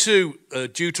get into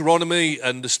Deuteronomy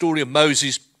and the story of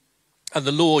Moses and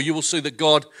the law, you will see that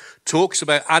God talks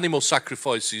about animal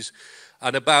sacrifices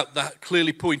and about that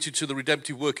clearly pointing to the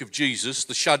redemptive work of Jesus,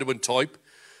 the shadow and type,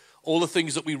 all the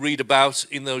things that we read about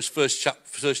in those first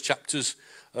chapters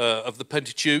of the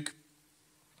Pentateuch.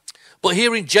 But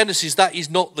here in Genesis, that is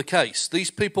not the case.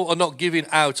 These people are not giving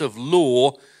out of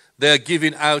law, they are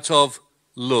giving out of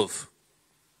love.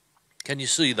 Can you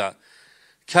see that?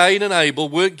 Cain and Abel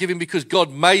weren't giving because God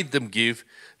made them give.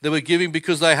 They were giving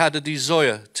because they had a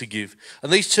desire to give.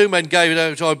 And these two men gave it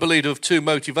out, I believe, of two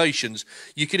motivations.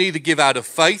 You can either give out of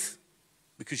faith,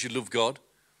 because you love God,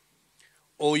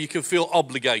 or you can feel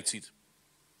obligated.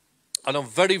 And I'm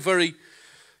very, very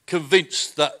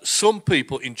convinced that some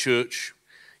people in church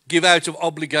give out of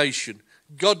obligation.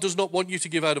 God does not want you to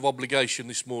give out of obligation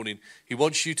this morning. He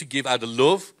wants you to give out of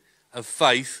love and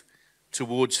faith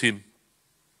towards him.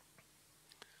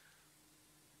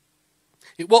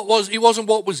 It wasn't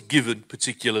what was given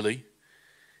particularly.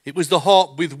 It was the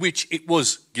heart with which it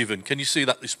was given. Can you see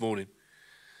that this morning?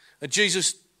 And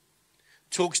Jesus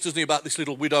talks, doesn't he, about this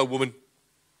little widow woman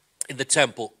in the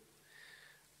temple.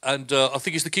 And I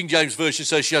think it's the King James Version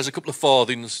says she has a couple of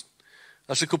farthings.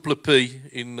 That's a couple of p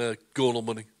in Gornal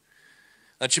money.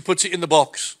 And she puts it in the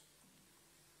box.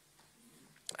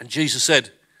 And Jesus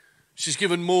said, she's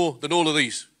given more than all of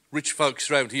these rich folks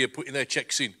around here putting their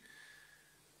checks in.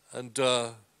 And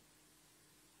the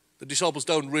disciples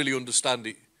don't really understand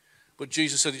it. But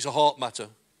Jesus said it's a heart matter.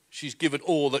 She's given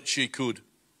all that she could.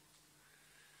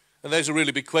 And there's a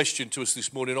really big question to us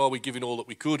this morning. Are we giving all that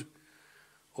we could?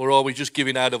 Or are we just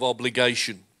giving out of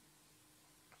obligation?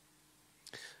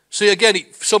 See, again,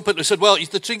 some people have said, well,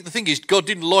 the thing is, God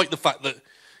didn't like the fact that,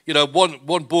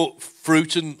 one bought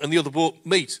fruit and the other bought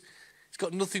meat. It's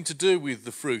got nothing to do with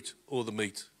the fruit or the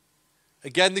meat.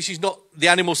 Again, this is not the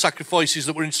animal sacrifices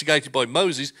that were instigated by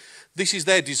Moses. This is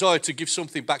their desire to give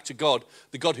something back to God,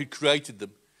 the God who created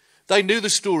them. They knew the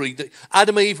story that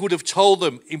Adam and Eve would have told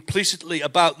them implicitly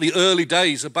about the early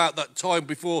days, about that time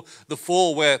before the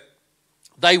fall where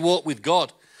they walked with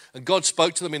God. And God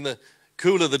spoke to them in the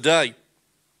cool of the day.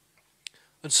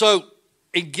 And so,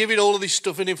 in giving all of this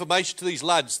stuff and information to these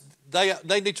lads,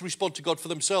 they need to respond to God for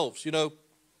themselves.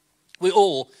 We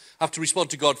all have to respond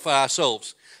to God for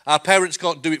ourselves. Our parents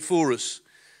can't do it for us.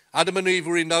 Adam and Eve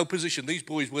were in no position. These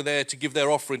boys were there to give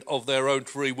their offering of their own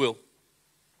free will.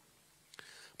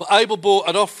 But Abel brought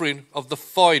an offering of the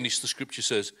finest, the scripture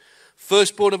says,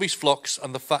 firstborn of his flocks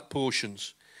and the fat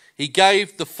portions. He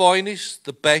gave the finest,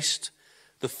 the best,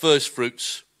 the first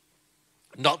fruits,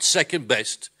 not second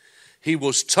best. He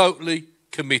was totally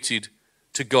committed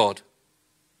to God.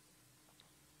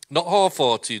 Not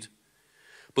half-hearted,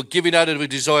 but giving out of a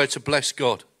desire to bless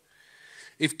God.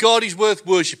 If God is worth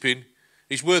worshipping,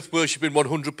 he's worth worshipping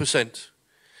 100%.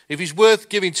 If he's worth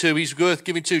giving to, he's worth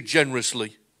giving to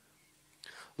generously.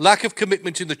 Lack of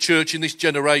commitment in the church in this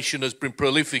generation has been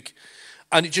prolific,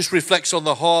 and it just reflects on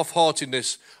the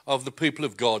half-heartedness of the people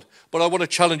of God. But I want to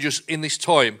challenge us in this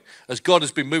time, as God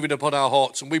has been moving upon our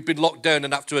hearts, and we've been locked down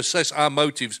and have to assess our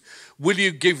motives. Will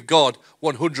you give God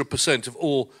 100% of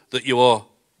all that you are?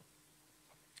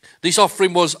 This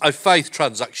offering was a faith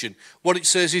transaction. What it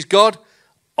says is, God,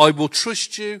 I will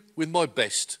trust you with my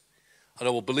best, and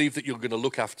I will believe that you're going to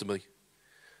look after me.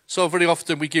 So very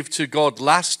often we give to God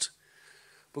last,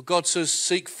 but God says,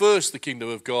 seek first the kingdom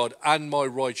of God and my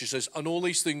righteousness, and all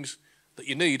these things that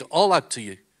you need, I'll add to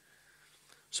you.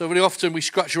 So very often we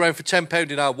scratch around for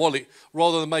 £10 in our wallet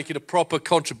rather than making a proper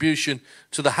contribution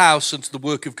to the house and to the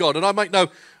work of God. And I make no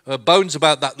bones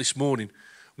about that this morning.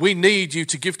 We need you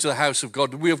to give to the house of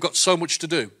God. We have got so much to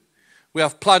do. We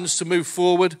have plans to move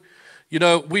forward. We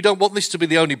don't want this to be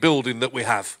the only building that we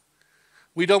have.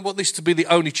 We don't want this to be the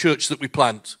only church that we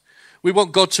plant. We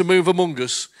want God to move among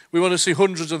us. We want to see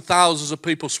hundreds and thousands of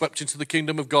people swept into the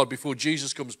kingdom of God before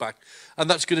Jesus comes back. And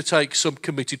that's going to take some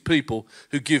committed people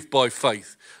who give by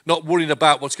faith. Not worrying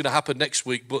about what's going to happen next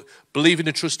week, but believing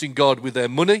and trusting God with their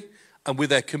money and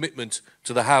with their commitment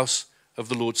to the house of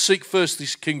the Lord. Seek first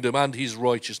this kingdom and his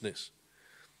righteousness.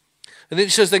 And then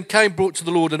it says, then Cain brought to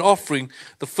the Lord an offering,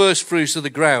 the first fruits of the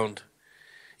ground.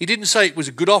 He didn't say it was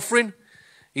a good offering.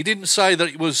 He didn't say that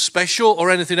it was special or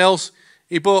anything else.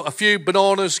 He bought a few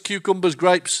bananas, cucumbers,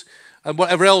 grapes, and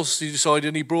whatever else he decided,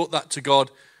 and he brought that to God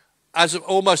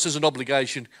almost as an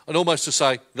obligation, and almost to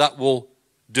say, that will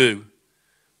do.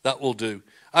 That will do.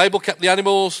 Abel kept the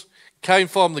animals, Cain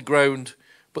farmed the ground,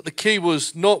 but the key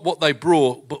was not what they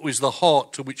brought, but was the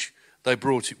heart to which they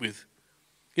brought it with.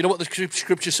 You know what the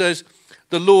scripture says?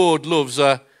 The Lord loves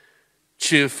a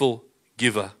cheerful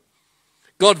giver.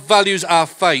 God values our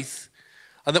faith,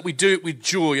 and that we do it with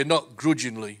joy and not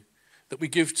grudgingly, that we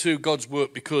give to God's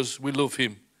work because we love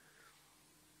him.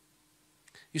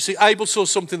 You see, Abel saw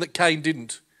something that Cain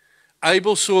didn't.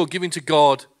 Abel saw giving to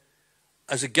God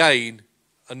as a gain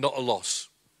and not a loss.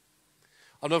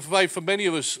 I'm afraid for many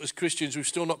of us as Christians, we've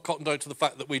still not cottoned on to the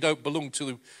fact that we don't belong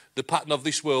to the pattern of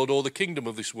this world or the kingdom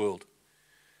of this world.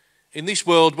 In this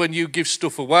world, when you give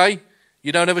stuff away,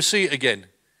 you don't ever see it again.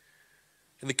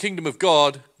 In the kingdom of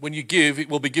God, when you give, it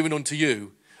will be given unto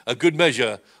you. A good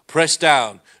measure, pressed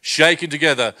down, shaken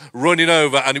together, running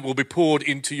over, and it will be poured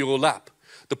into your lap.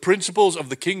 The principles of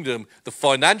the kingdom, the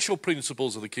financial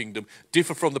principles of the kingdom,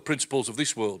 differ from the principles of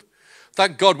this world.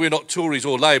 Thank God we're not Tories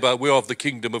or Labour, we're of the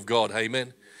kingdom of God,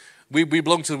 amen. We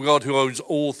belong to the God who owns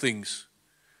all things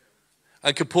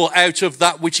and can pull out of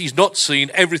that which is not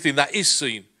seen everything that is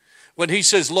seen. When he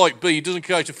says light be, he doesn't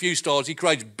create a few stars, he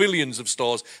creates billions of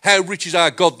stars. How rich is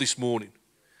our God this morning?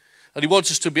 And he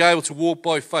wants us to be able to walk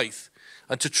by faith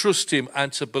and to trust him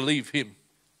and to believe him.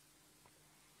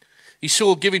 He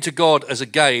saw giving to God as a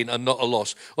gain and not a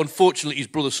loss. Unfortunately, his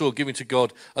brother saw giving to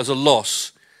God as a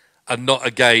loss and not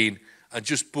a gain, and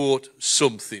just bought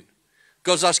something.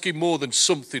 God's asking more than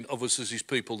something of us as his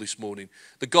people this morning.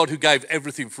 The God who gave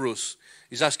everything for us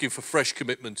is asking for fresh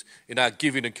commitment in our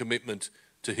giving and commitment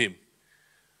to him.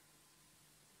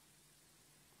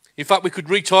 In fact, we could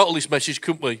retitle this message,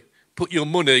 couldn't we? Put your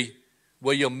money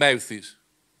where your mouth is.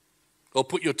 Or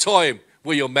put your time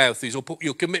where your mouth is. Or put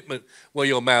your commitment where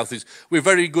your mouth is. We're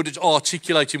very good at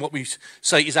articulating what we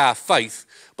say is our faith.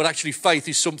 But actually faith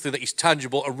is something that is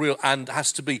tangible and real and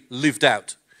has to be lived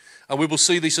out. And we will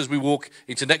see this as we walk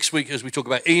into next week as we talk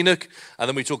about Enoch. And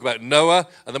then we talk about Noah.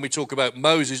 And then we talk about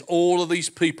Moses. All of these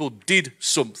people did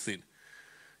something.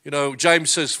 You know,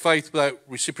 James says faith without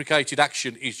reciprocated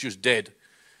action is just dead.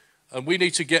 And we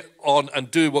need to get on and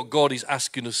do what God is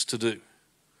asking us to do.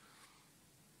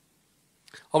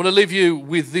 I want to leave you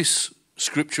with this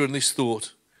scripture and this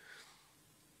thought.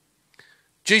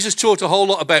 Jesus taught a whole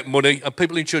lot about money, and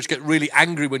people in church get really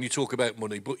angry when you talk about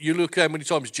money. But you look how many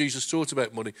times Jesus taught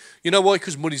about money. You know why?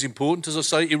 Because money is important, as I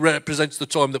say. It represents the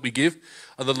time that we give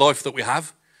and the life that we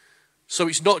have. So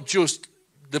it's not just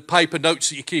the paper notes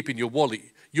that you keep in your wallet.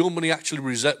 Your money actually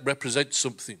represents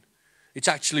something. It's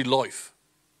actually life.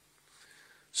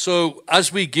 So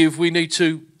as we give, we need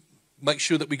to make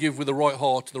sure that we give with the right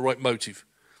heart and the right motive.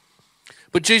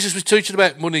 But Jesus was teaching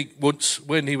about money once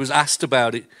when he was asked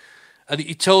about it. And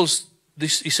he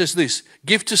says this,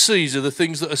 give to Caesar the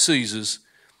things that are Caesar's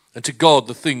and to God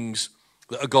the things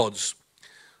that are God's.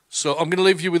 So I'm going to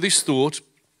leave you with this thought.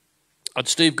 And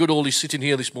Steve Goodall is sitting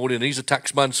here this morning and he's a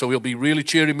tax man, so he'll be really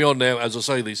cheering me on now as I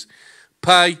say this.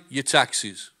 Pay your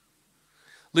taxes.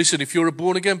 Listen, if you're a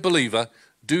born-again believer,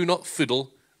 do not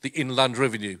fiddle the inland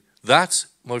revenue. That,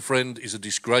 my friend, is a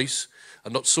disgrace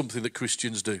and not something that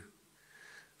Christians do.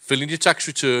 Fill in your tax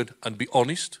return and be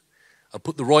honest and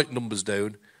put the right numbers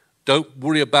down. Don't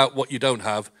worry about what you don't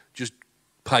have. Just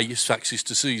pay your taxes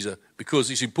to Caesar,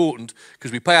 because it's important,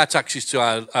 because we pay our taxes to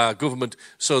our government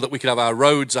so that we can have our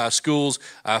roads, our schools,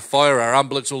 our fire, our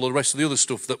ambulance, all the rest of the other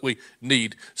stuff that we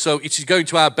need. So it is going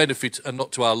to our benefit and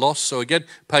not to our loss. So again,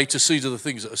 pay to Caesar the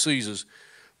things that are Caesar's.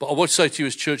 But I want to say to you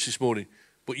as church this morning,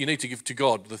 but you need to give to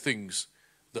God the things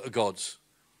that are God's.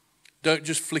 Don't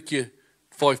just flick your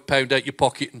 £5 out your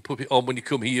pocket and put it on when you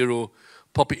come here or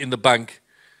pop it in the bank.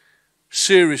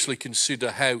 Seriously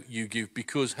consider how you give,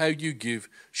 because how you give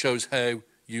shows how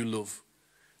you love.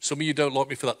 Some of you don't like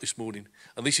me for that this morning,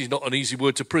 and this is not an easy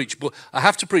word to preach, but I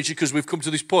have to preach it because we've come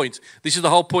to this point. This is the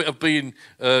whole point of being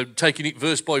taking it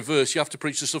verse by verse. You have to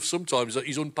preach the stuff sometimes that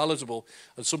is unpalatable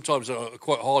and sometimes are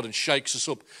quite hard and shakes us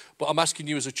up. But I'm asking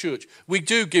you as a church, we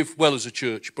do give well as a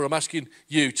church, but I'm asking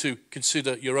you to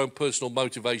consider your own personal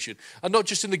motivation, and not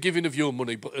just in the giving of your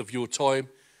money, but of your time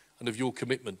and of your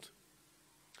commitment.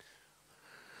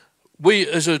 We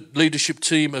as a leadership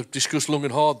team have discussed long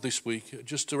and hard this week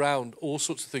just around all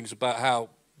sorts of things about how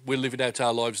we're living out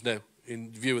our lives now in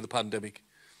view of the pandemic.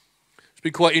 It's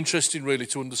been quite interesting really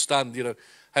to understand,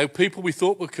 how people we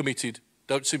thought were committed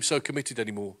don't seem so committed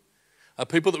anymore. And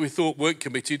people that we thought weren't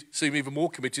committed seem even more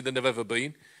committed than they've ever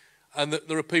been. And that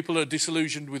there are people that are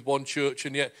disillusioned with one church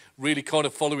and yet really kind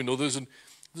of following others. And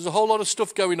there's a whole lot of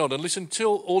stuff going on. And listen,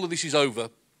 until all of this is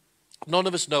over, none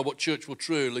of us know what church will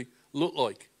truly look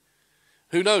like.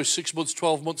 Who knows, 6 months,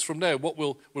 12 months from now, what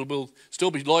will still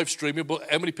be live streaming, but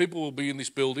how many people will be in this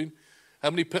building?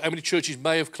 How many churches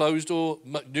may have closed or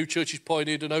new churches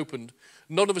pioneered and opened?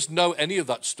 None of us know any of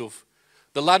that stuff.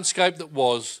 The landscape that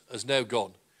was has now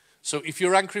gone. So if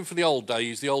you're anchoring for the old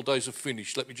days are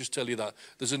finished. Let me just tell you that.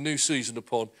 There's a new season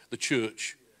upon the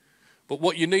church. But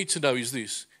what you need to know is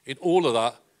this. In all of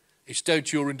that, it's down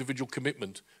to your individual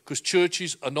commitment. Because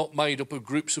churches are not made up of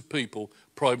groups of people.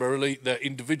 Primarily, they're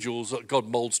individuals that God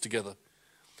moulds together.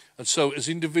 And so as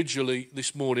individually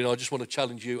this morning, I just want to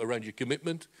challenge you around your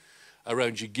commitment,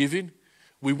 around your giving.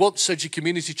 We want Sedgley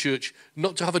Community Church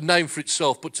not to have a name for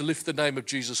itself, but to lift the name of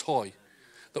Jesus high.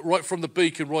 That right from the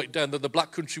beacon right down, that the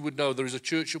black country would know there is a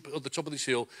church up at the top of this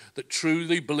hill that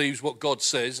truly believes what God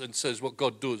says and says what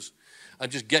God does and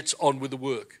just gets on with the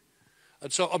work.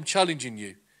 And so I'm challenging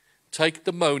you. Take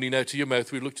the moaning out of your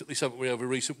mouth. We've looked at this, haven't we, over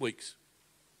recent weeks.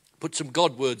 Put some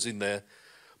God words in there.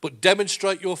 But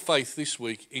demonstrate your faith this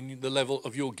week in the level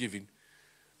of your giving.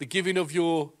 The giving of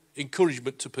your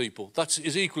encouragement to people. That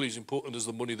is equally as important as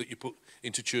the money that you put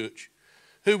into church.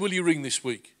 Who will you ring this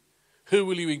week? Who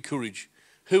will you encourage?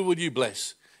 Who will you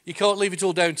bless? You can't leave it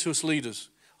all down to us leaders.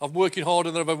 I'm working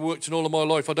harder than I've ever worked in all of my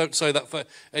life. I don't say that for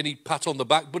any pat on the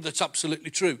back, but that's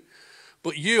absolutely true.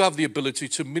 But you have the ability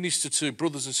to minister to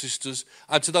brothers and sisters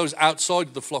and to those outside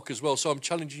of the flock as well. So I'm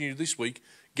challenging you this week,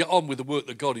 get on with the work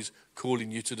that God is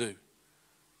calling you to do.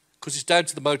 Because it's down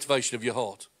to the motivation of your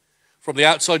heart. From the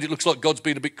outside, it looks like God's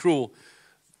been a bit cruel.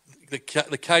 The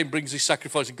Cain brings his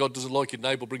sacrifice and God doesn't like it.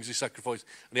 Abel brings his sacrifice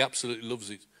and he absolutely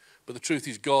loves it. But the truth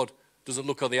is God doesn't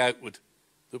look on the outward.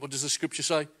 What does the scripture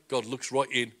say? God looks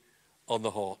right in on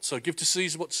the heart. So give to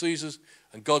Caesar what's Caesar's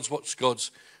and God's what's God's.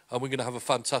 And we're going to have a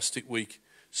fantastic week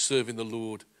serving the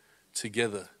Lord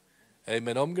together.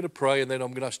 Amen. I'm going to pray and then I'm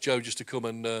going to ask Joe just to come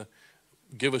and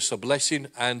give us a blessing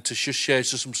and to just share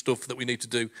some stuff that we need to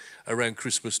do around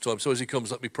Christmas time. So as he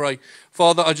comes, let me pray.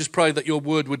 Father, I just pray that your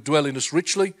word would dwell in us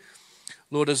richly.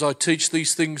 Lord, as I teach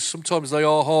these things, sometimes they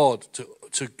are hard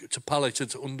to palate and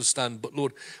to understand. But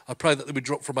Lord, I pray that they would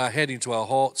drop from our head into our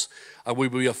hearts and we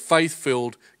will be a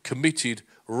faith-filled, committed,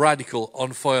 radical,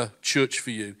 on-fire church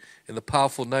for you. In the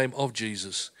powerful name of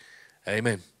Jesus.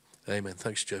 Amen. Amen.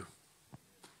 Thanks, Joe.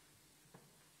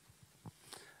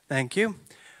 Thank you.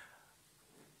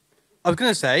 I was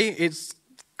going to say, it's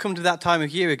come to that time of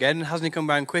year again. Hasn't it come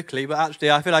around quickly? But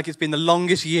actually, I feel like it's been the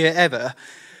longest year ever.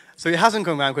 So it hasn't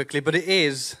come around quickly, but it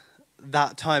is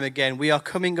that time again. We are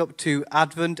coming up to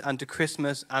Advent and to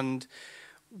Christmas, and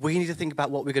we need to think about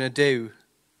what we're going to do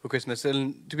for Christmas.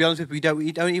 And to be honest with you,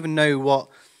 we don't even know what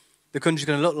the country's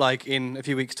going to look like in a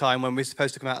few weeks' time when we're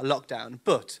supposed to come out of lockdown.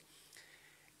 But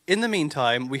in the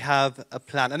meantime, we have a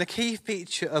plan. And a key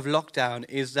feature of lockdown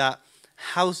is that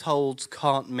households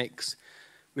can't mix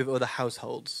with other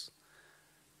households.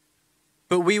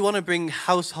 But we want to bring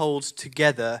households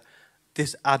together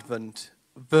this Advent,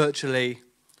 virtually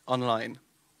online.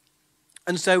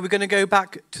 And so we're going to go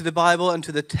back to the Bible and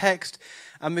to the text,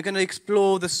 and we're going to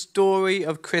explore the story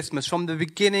of Christmas from the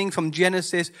beginning, from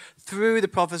Genesis, through the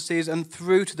prophecies and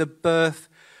through to the birth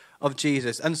of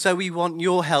Jesus. And so we want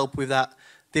your help with that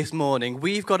this morning.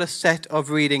 We've got a set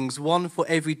of readings, one for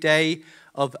every day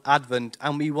of Advent,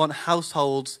 and we want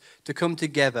households to come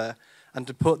together and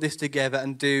to put this together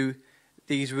and do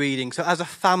these readings. So as a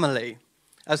family,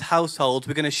 as households,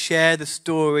 we're going to share the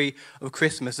story of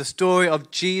Christmas, the story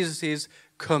of Jesus'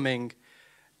 coming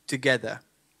together.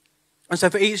 And so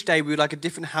for each day, we would like a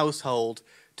different household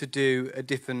to do a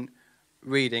different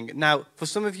reading. Now, for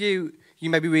some of you, you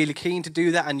may be really keen to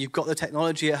do that, and you've got the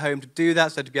technology at home to do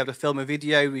that, so to be able to film a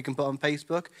video we can put on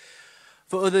Facebook.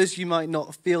 For others, you might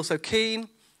not feel so keen,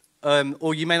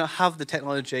 or you may not have the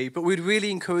technology, but we'd really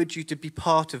encourage you to be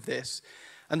part of this.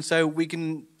 And so we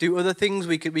can do other things.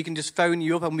 We can just phone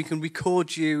you up and we can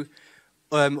record you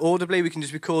audibly. We can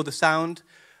just record the sound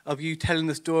of you telling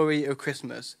the story of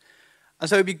Christmas. And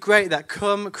so it'd be great that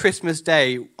come Christmas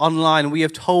Day online, we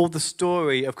have told the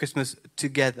story of Christmas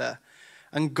together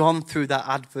and gone through that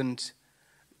Advent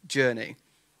journey.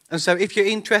 And so if you're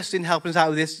interested in helping us out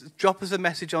with this, drop us a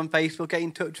message on Facebook, get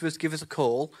in touch with us, give us a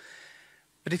call.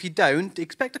 But if you don't,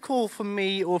 expect a call from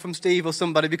me or from Steve or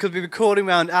somebody, because we'll be calling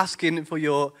around asking for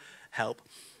your help.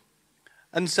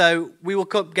 And so we will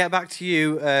get back to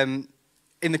you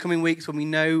in the coming weeks when we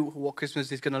know what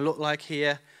Christmas is going to look like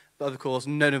here. But of course,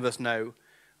 none of us know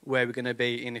where we're going to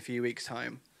be in a few weeks'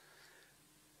 time.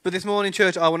 But this morning,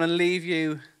 church, I want to leave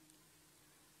you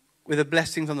with a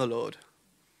blessing from the Lord.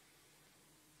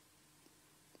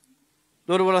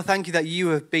 Lord, I want to thank you that you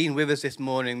have been with us this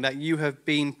morning, that you have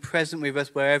been present with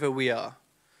us wherever we are.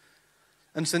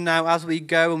 And so now as we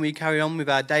go and we carry on with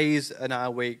our days and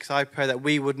our weeks, I pray that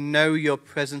we would know your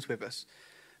presence with us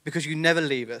because you never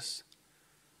leave us.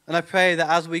 And I pray that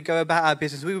as we go about our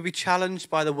business, we will be challenged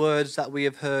by the words that we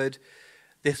have heard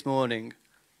this morning,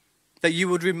 that you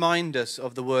would remind us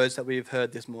of the words that we have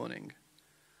heard this morning.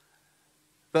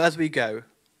 But as we go,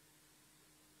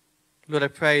 Lord, I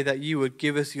pray that you would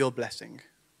give us your blessing,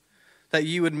 that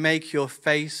you would make your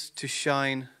face to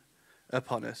shine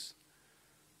upon us,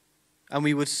 and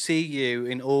we would see you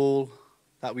in all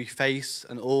that we face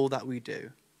and all that we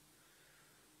do.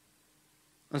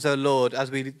 And so, Lord,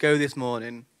 as we go this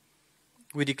morning,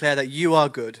 we declare that you are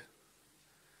good,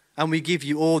 and we give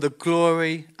you all the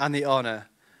glory and the honor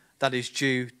that is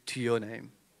due to your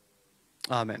name.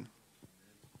 Amen.